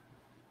matrix.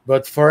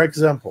 But for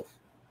example,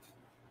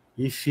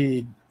 if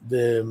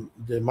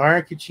the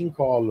marketing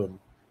column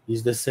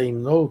is the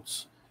same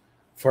notes,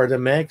 for the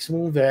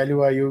maximum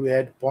value, I will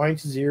add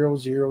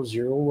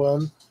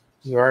 0.0001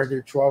 in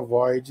order to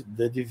avoid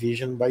the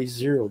division by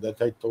 0 that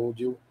I told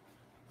you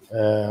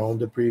on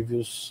the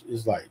previous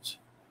slide.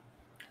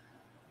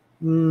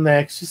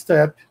 Next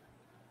step,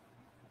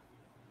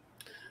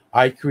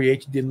 I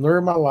create the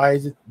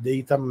normalized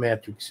data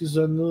matrix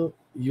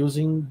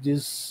using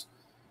this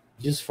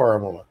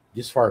formula.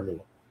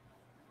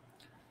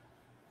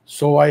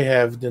 So I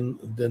have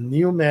the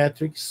new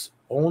matrix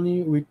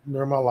only with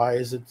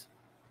normalized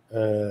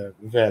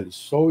values.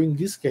 So in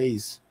this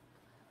case,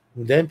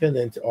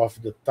 independent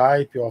of the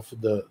type of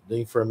the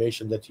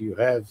information that you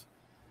have,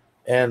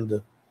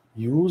 and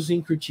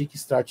using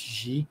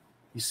CRITIC-STRAT-G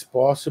is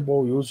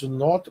possible using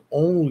not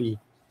only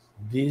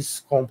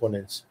these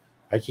components,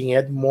 I can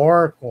add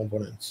more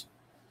components.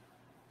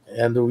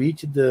 And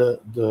with the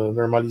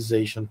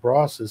normalization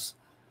process,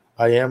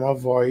 I am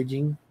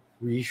avoiding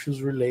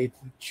issues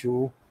related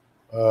to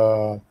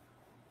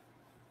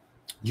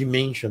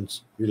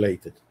dimensions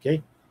related,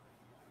 okay?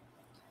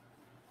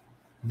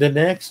 The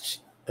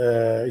next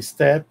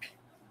step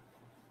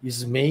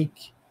is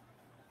make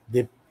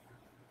the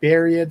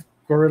period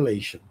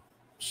correlation.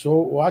 So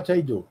what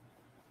I do,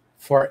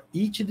 for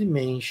each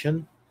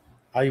dimension,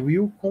 I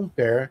will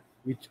compare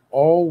with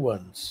all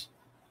ones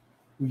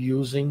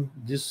using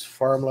this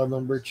formula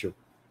number 2.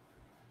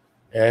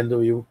 And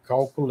we will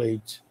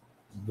calculate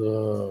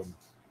the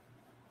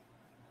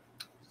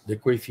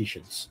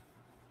coefficients.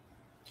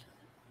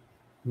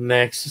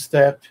 Next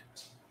step,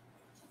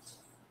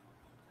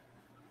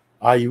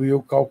 I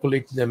will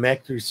calculate the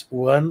matrix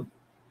 1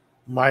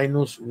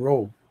 minus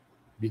rho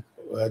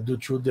due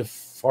to the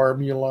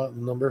formula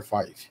number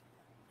 5.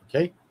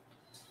 Okay?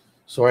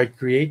 So I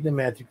create the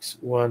matrix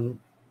 1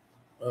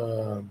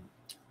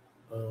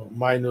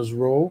 minus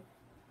rho,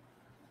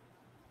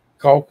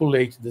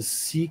 calculate the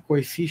C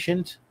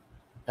coefficient,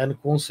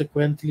 and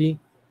consequently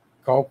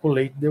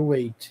calculate the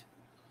weight,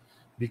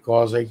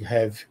 because I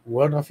have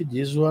one of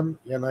this one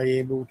and I'm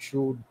able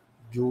to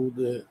do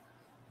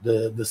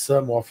the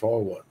sum of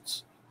all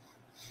ones.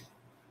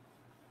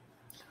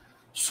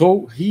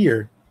 So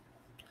here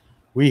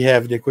we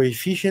have the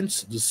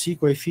coefficients, the C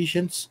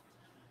coefficients.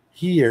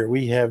 Here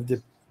we have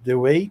the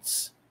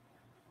weights,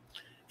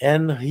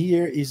 and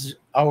here is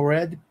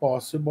already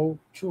possible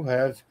to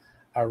have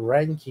a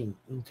ranking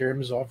in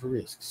terms of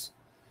risks.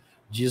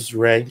 This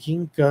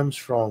ranking comes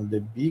from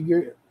the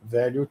bigger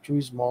value to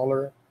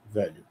smaller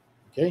value,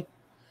 okay?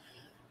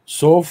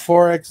 So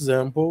for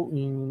example,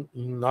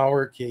 in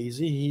our case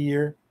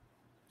here,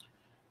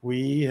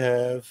 we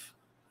have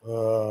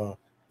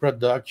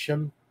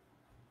production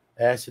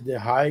as the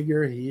higher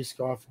risk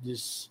of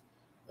this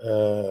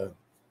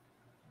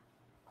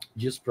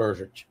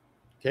project,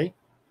 okay?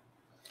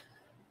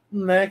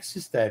 Next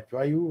step,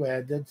 I will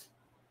add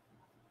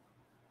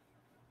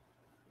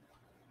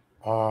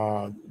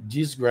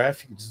this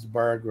graphic, this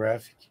bar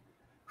graphic,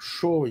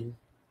 showing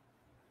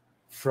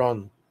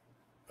from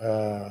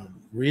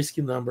risk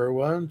number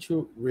 1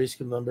 to risk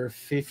number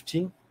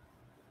 15,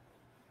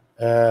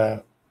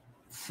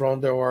 from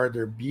the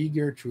order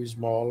bigger to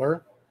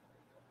smaller,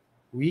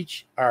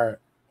 which are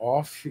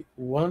of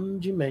one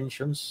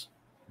dimensions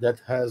that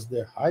has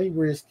the high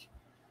risk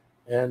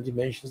and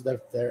dimensions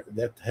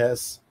that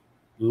has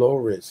low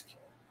risk.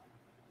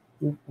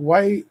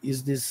 Why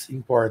is this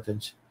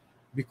important?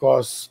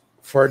 Because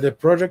for the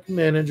project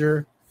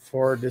manager,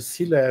 for the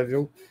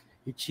C-level,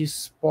 it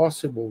is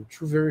possible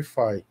to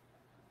verify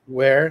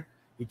where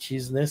it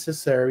is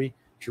necessary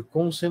to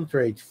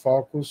concentrate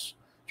focus,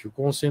 to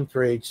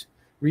concentrate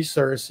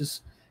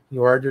resources in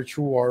order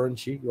to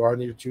warranty, in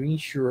order to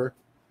ensure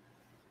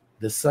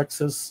the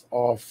success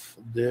of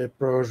the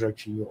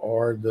project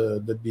or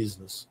the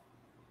business.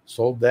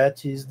 So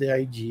that is the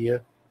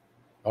idea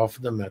of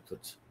the method.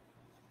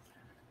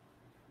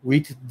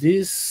 With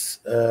this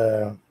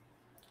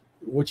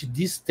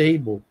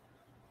table,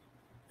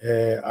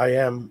 I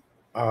am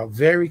a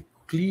very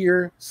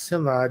clear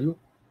scenario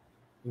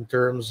in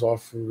terms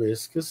of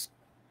risks,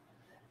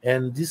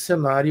 and this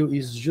scenario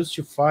is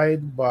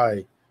justified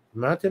by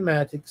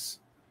mathematics,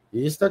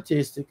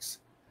 statistics,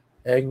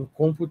 and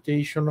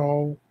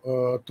computational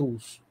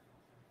tools.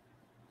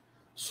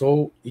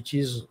 So it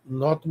is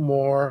not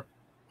more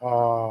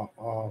a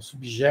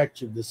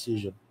subjective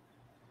decision.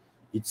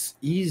 It's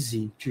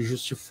easy to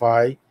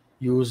justify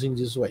using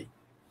this way.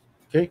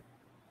 Okay?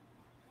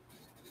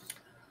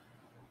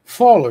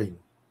 Following,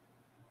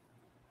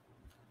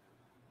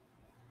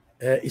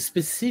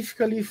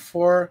 specifically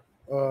for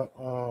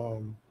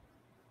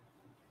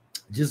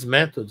this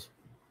method,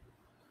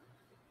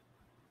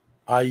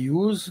 I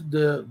use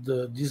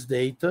this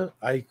data,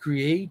 I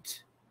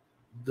create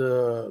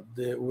the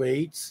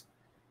weights,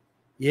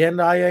 and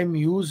I am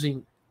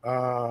using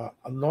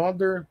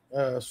another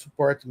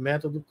support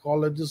method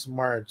called the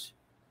SMART.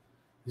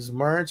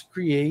 SMART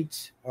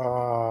creates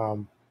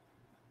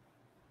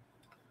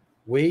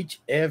weight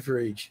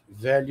average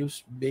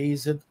values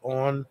based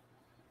on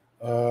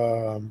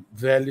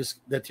values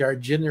that are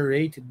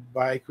generated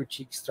by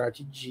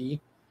CRITIC-STRAT-G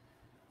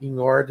in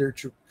order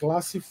to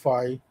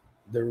classify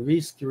the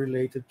risk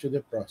related to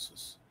the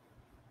process.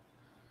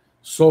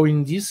 So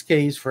in this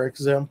case, for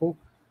example,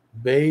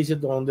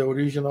 based on the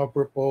original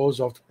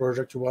proposal of the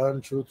project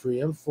 1, 2,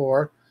 3, and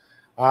 4,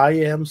 I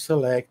am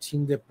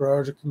selecting the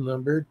project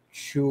number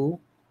 2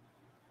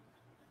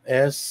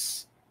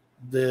 as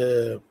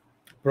the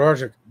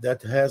project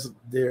that has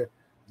the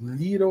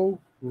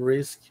little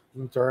risk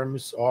in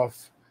terms of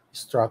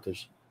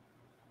strategy.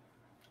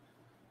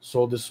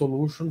 So the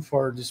solution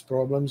for this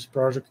problem is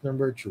project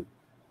number 2.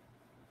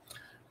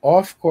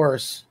 Of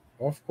course,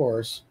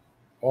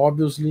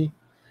 obviously,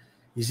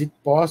 is it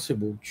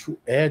possible to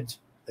add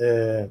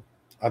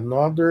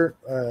another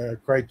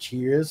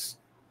criteria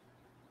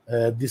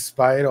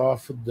despite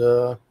of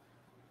the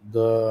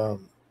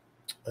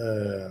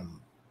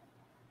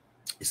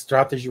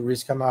strategy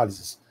risk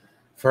analysis?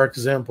 For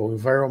example,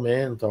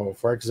 environmental,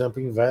 for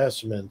example,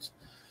 investment,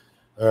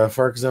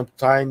 for example,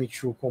 time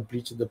to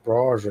complete the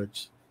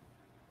project.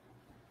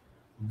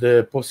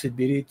 The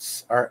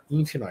possibilities are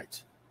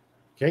infinite,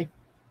 okay?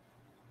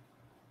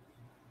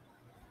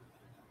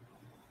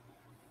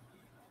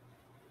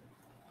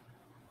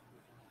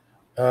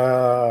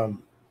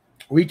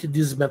 With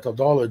this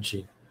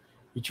methodology,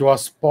 it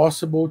was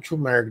possible to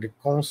merge the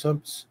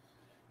concepts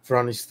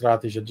from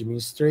strategy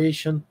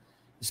administration,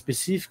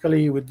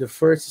 specifically with the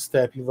first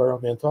step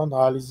environmental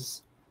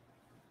analysis,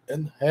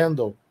 and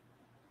handle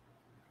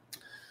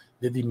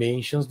the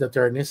dimensions that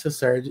are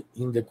necessary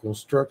in the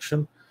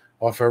construction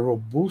of a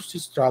robust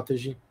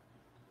strategy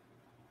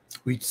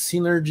with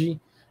synergy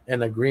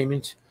and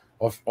agreement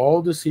of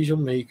all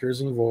decision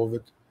makers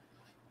involved,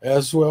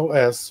 as well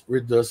as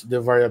reduce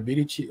the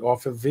variability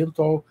of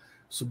eventual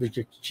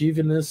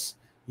subjectiveness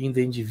in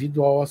the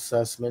individual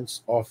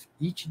assessments of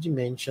each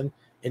dimension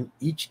and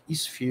each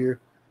sphere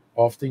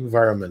of the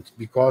environment,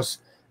 because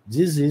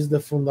this is the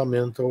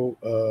fundamental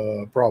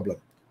problem.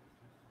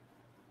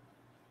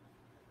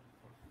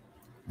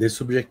 The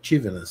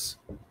subjectiveness.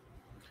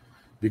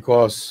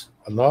 Because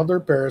another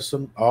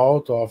person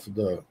out of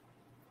the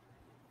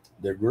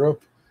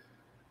group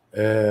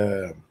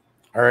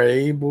are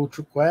able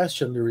to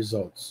question the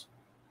results.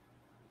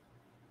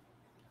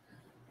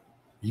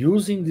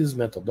 Using this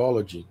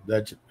methodology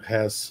that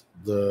has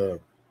the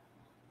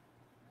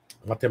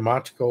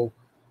mathematical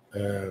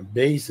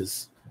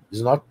basis,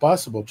 is not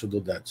possible to do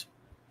that,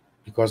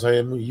 because I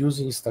am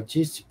using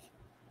statistics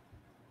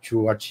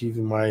to achieve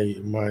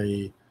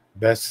my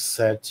best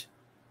set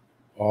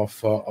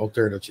of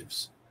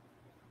alternatives.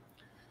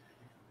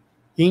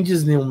 In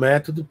this new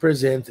method,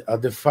 present a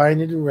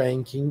defined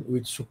ranking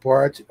with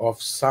support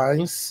of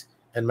science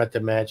and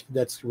mathematics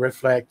that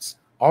reflects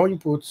all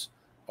inputs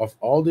of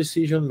all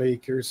decision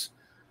makers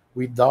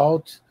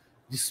without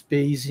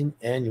dispasing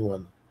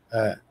anyone.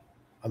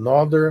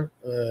 Another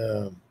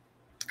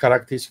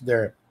characteristic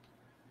there,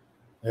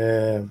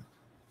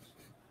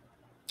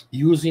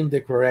 using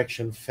the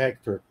correction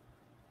factor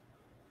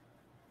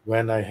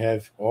when I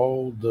have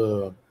all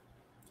the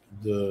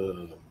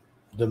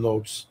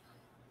notes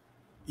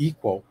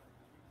equal,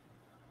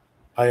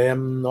 I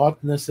am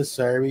not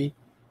necessary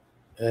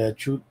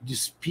to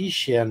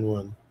dispatch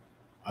anyone.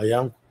 I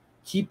am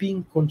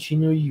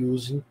continue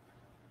using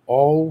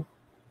all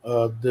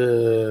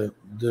the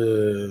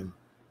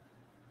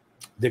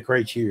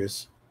criteria.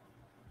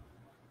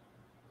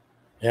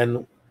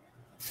 And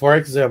for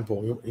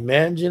example,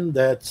 imagine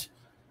that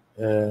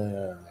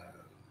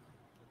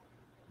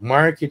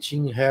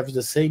marketing have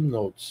the same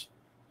notes.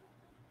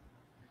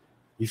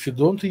 If you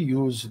don't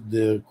use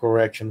the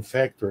correction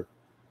factor,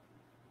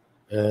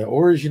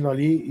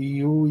 originally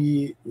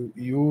you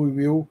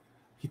will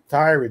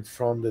retire it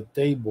from the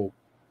table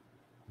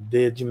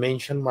the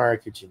dimension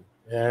marketing,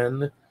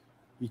 and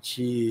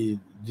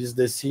this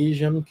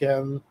decision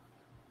can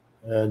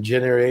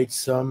generate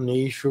some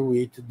issue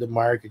with the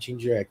marketing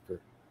director.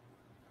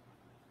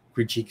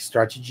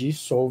 CRITIC-STRAT-G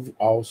solve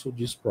also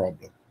this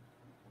problem.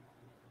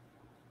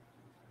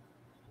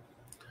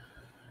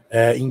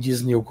 In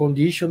this new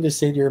condition, the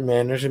senior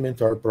management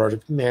or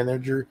project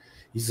manager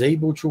is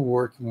able to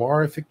work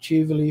more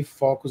effectively,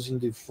 focusing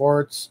the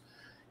efforts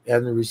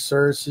and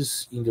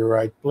resources in the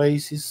right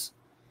places,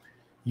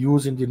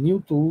 using the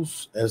new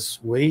tools as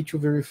way to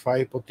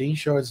verify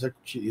potential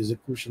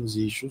execution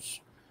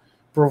issues,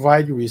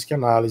 provide risk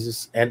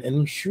analysis, and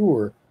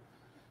ensure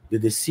the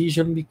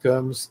decision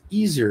becomes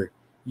easier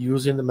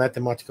using the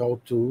mathematical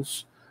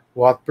tools,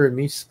 what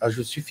permits a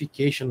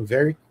justification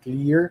very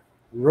clear,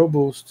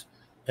 robust,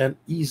 and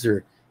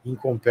easier in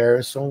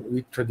comparison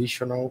with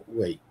traditional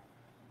way,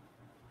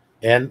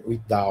 and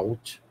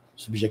without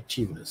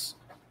subjectiveness.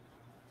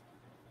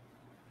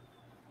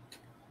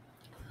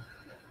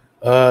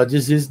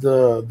 This is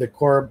the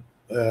core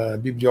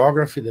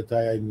bibliography that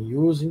I am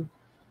using: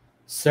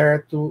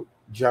 Certo,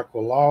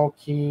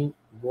 Giacolauchi,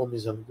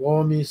 Gomes and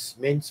Gomes,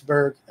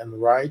 Mensberg,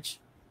 and Wright.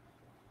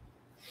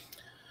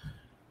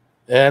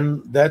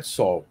 And that's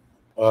all.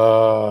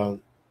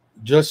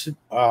 Just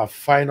a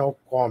final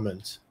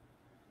comment.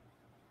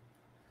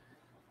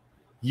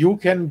 You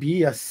can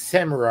be a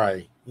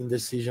samurai in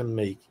decision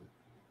making,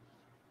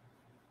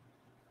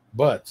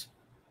 but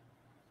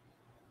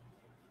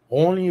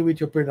only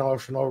with your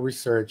operational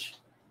research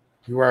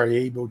you are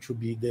able to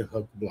be the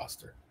Hulk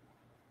Blaster.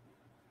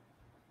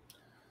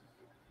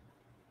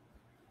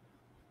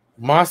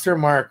 Master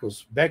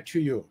Marcos, back to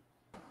you.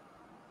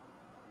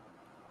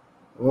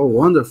 Oh,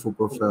 wonderful,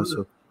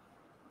 Professor.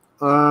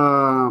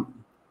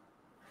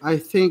 I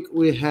think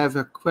we have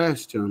a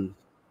question.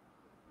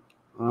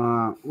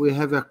 We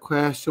have a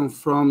question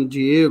from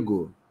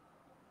Diego.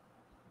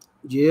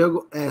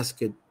 Diego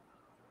asked,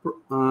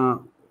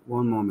 one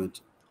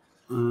moment.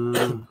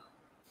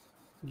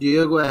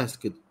 Diego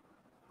asked,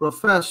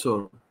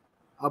 Professor,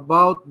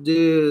 about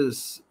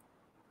this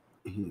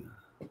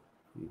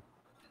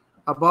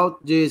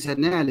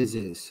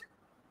analysis,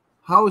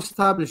 how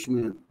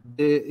establishment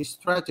the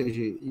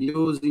strategy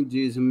using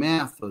this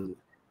method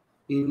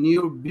in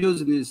new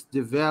business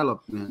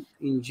development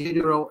in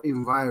general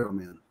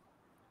environment?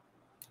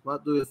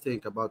 What do you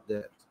think about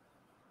that?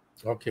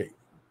 Okay.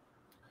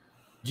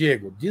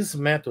 Diego, this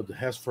method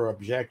has for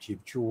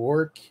objective to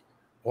work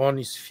on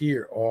a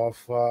sphere of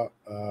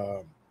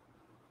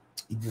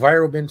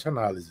environment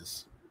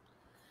analysis.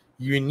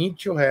 You need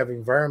to have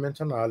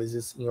environment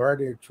analysis in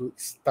order to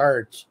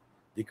start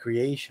the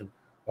creation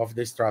of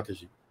the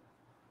strategy.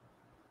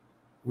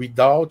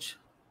 Without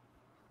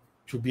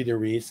to be the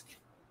risk,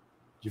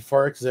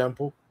 for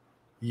example,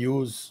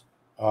 use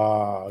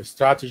a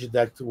strategy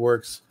that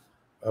works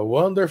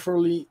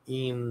wonderfully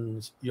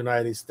in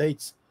United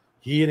States,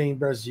 here in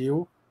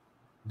Brazil,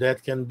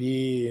 that can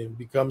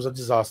becomes a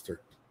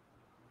disaster.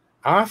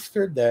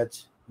 After that,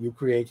 you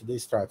create the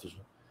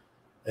strategy.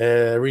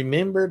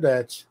 Remember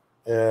that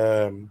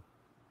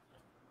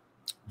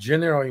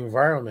general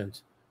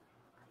environment,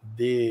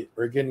 the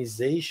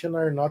organization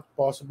are not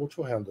possible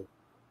to handle.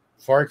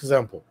 For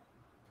example,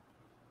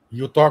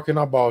 you're talking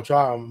about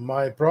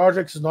my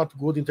project is not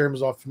good in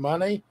terms of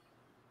money,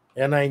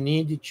 and I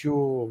need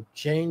to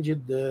change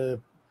the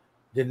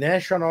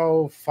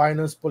national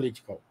finance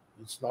political.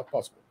 It's not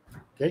possible.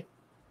 Okay.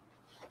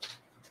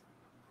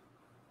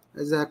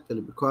 Exactly,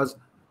 because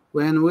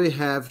when we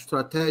have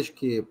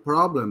strategic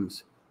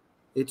problems,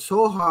 it's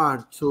so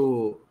hard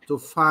to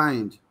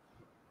find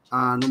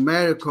a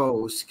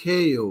numerical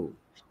scale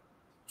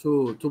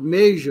to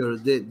measure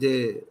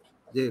the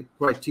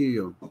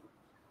criterion.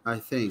 I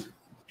think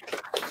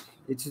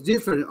it's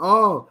different.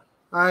 Oh,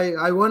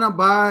 I want to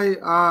buy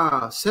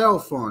a cell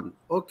phone.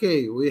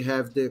 Okay, we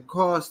have the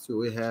cost,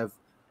 we have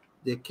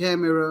the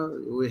camera,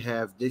 we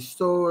have the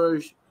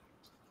storage.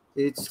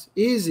 It's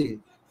easy.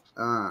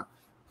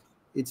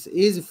 It's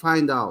easy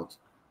find out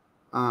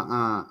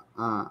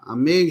a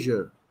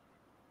measure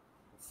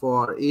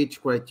for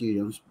each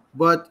criterion.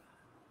 But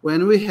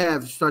when we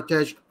have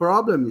strategic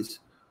problems,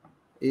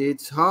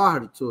 it's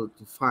hard to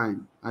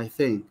find, I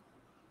think,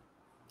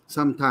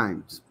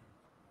 sometimes.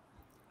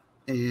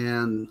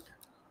 And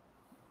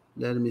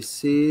let me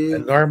see.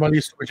 And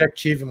normally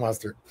subjective,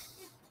 master.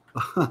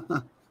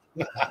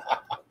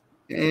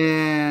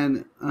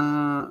 And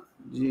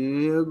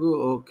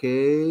Diego,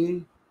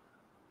 okay.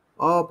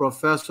 Oh,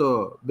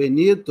 Professor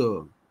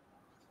Benito,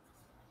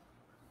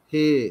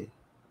 he's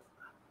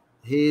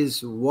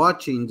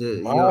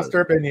watching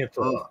Master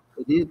Benito. Oh,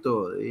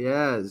 Benito,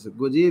 yes.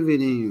 Good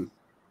evening,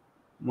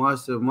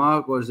 Master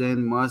Marcos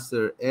and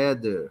Master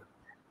Eder.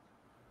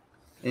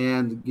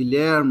 And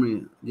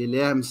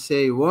Guilherme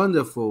say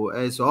wonderful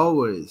as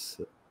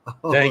always.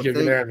 Oh, Thank you,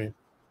 Guilherme.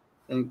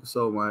 Thank you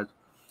so much.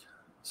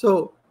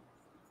 So,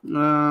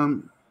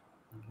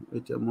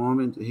 wait a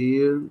moment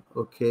here.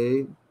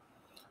 Okay.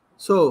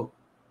 So,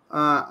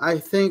 I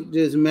think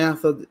this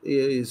method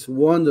is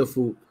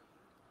wonderful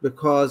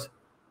because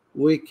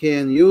we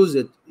can use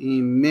it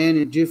in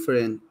many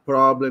different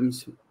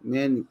problems,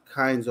 many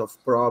kinds of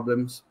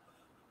problems,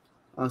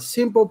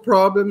 simple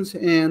problems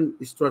and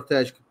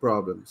strategic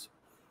problems.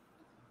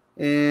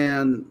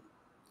 And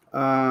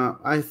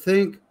I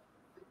think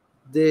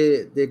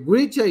the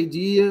great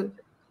idea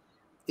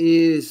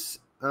is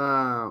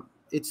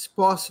it's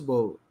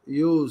possible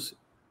use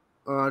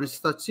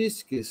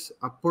statistics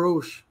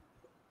approach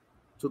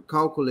to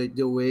calculate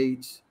the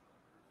weight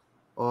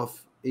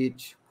of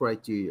each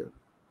criteria.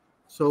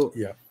 So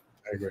yeah,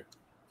 I agree.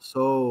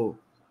 So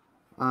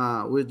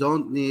we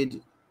don't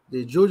need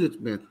the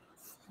judgment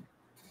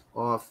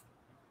of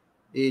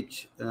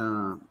each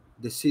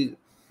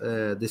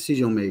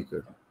decision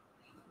maker.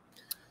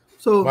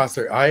 So,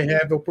 Master, I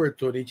have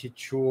opportunity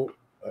to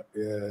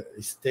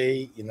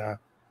stay in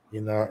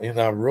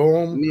a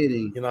room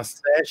meeting, in a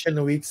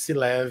session with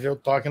C-level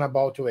talking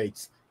about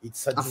weights.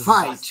 It's a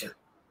disaster.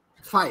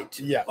 Fight.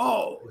 Yeah.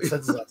 Oh, it's a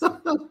disaster.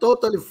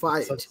 Totally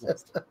fight.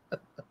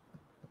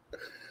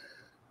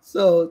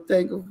 So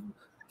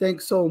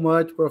thanks so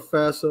much,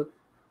 Professor.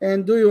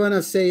 And do you want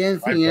to say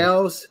anything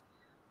else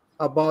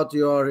about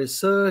your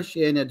research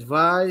and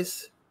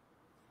advice?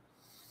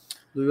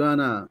 Do you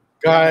wanna,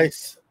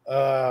 guys?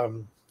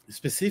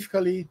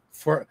 Specifically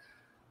for,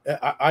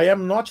 I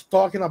am not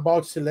talking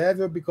about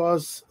C-level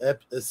because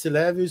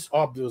C-level is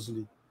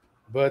obviously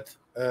But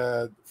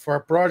for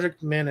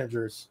project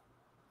managers,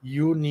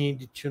 you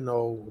need to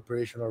know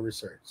operational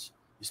research,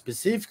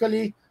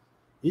 specifically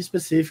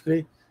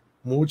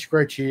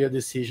multi-criteria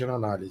decision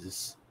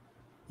analysis.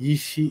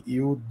 If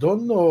you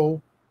don't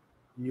know,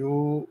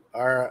 you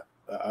are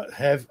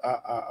have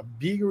a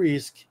big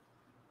risk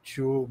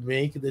to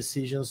make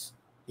decisions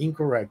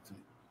incorrectly.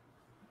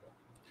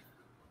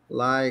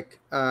 Like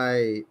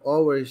I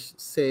always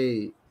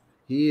say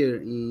here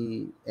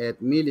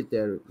at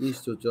Military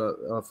Institute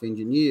of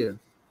Engineer,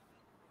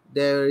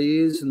 there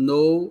is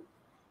no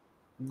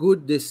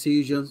good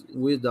decisions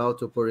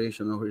without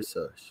operational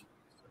research.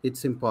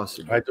 It's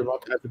impossible. I do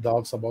not have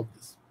doubts about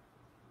this.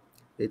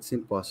 It's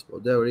impossible.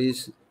 There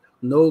is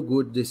no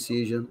good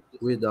decision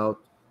without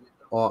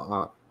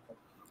OR.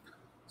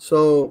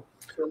 So,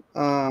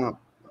 uh,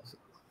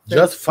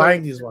 Just thanks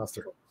find this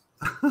master.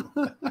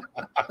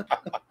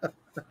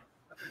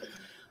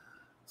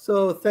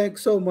 So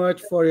thanks so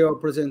much for your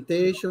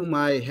presentation.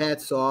 My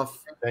hats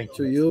off Thank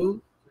to you.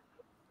 you.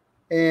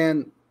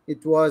 And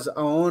it was an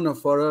honor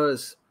for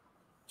us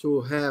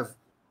to have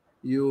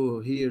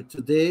you here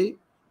today.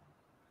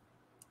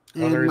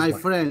 Honor And is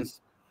mine.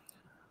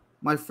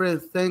 my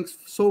friends, thanks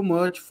so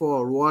much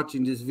for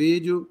watching this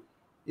video.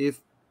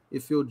 If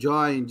you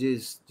join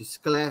this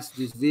class,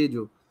 this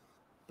video,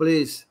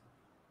 please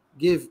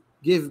give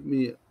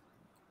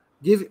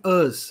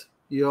us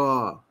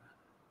your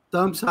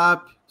thumbs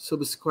up,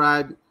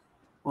 subscribe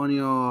on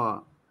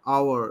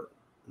our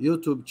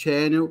YouTube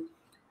channel.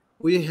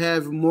 We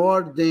have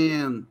more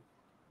than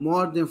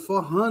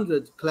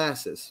 400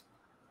 classes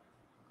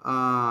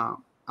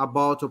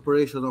about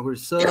operational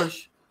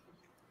research,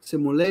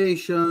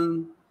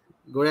 simulation,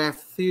 graph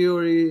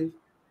theory,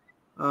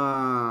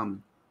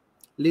 um,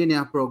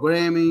 linear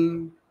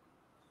programming,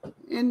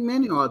 and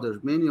many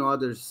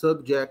other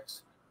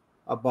subjects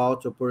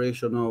about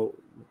operational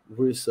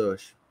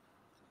research.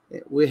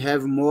 We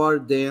have more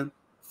than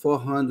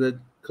 400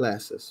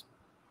 classes.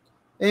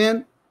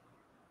 And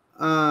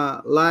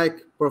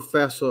like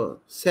Professor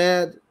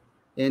said,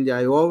 and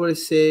I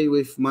always say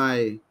with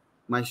my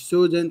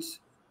students,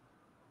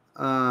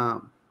 uh,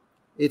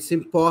 it's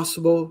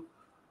impossible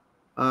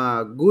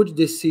good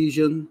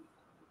decision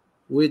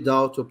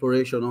without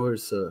operational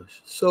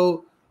research.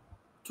 So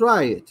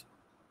try it.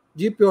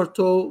 Dip your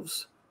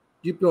toes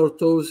in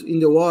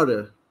the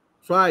water.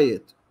 Try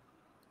it.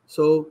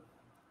 So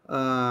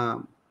uh,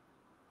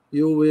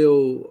 you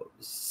will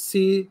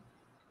see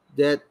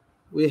that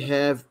we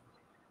have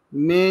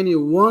many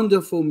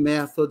wonderful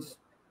methods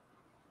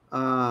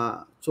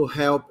to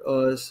help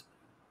us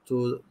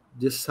to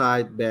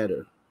decide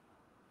better.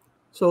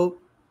 So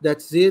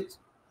that's it.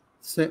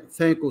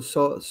 Thank you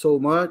so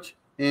much,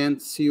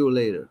 and see you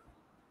later.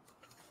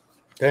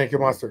 Thank you,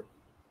 master.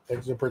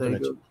 Thanks for the Thank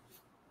opportunity. you.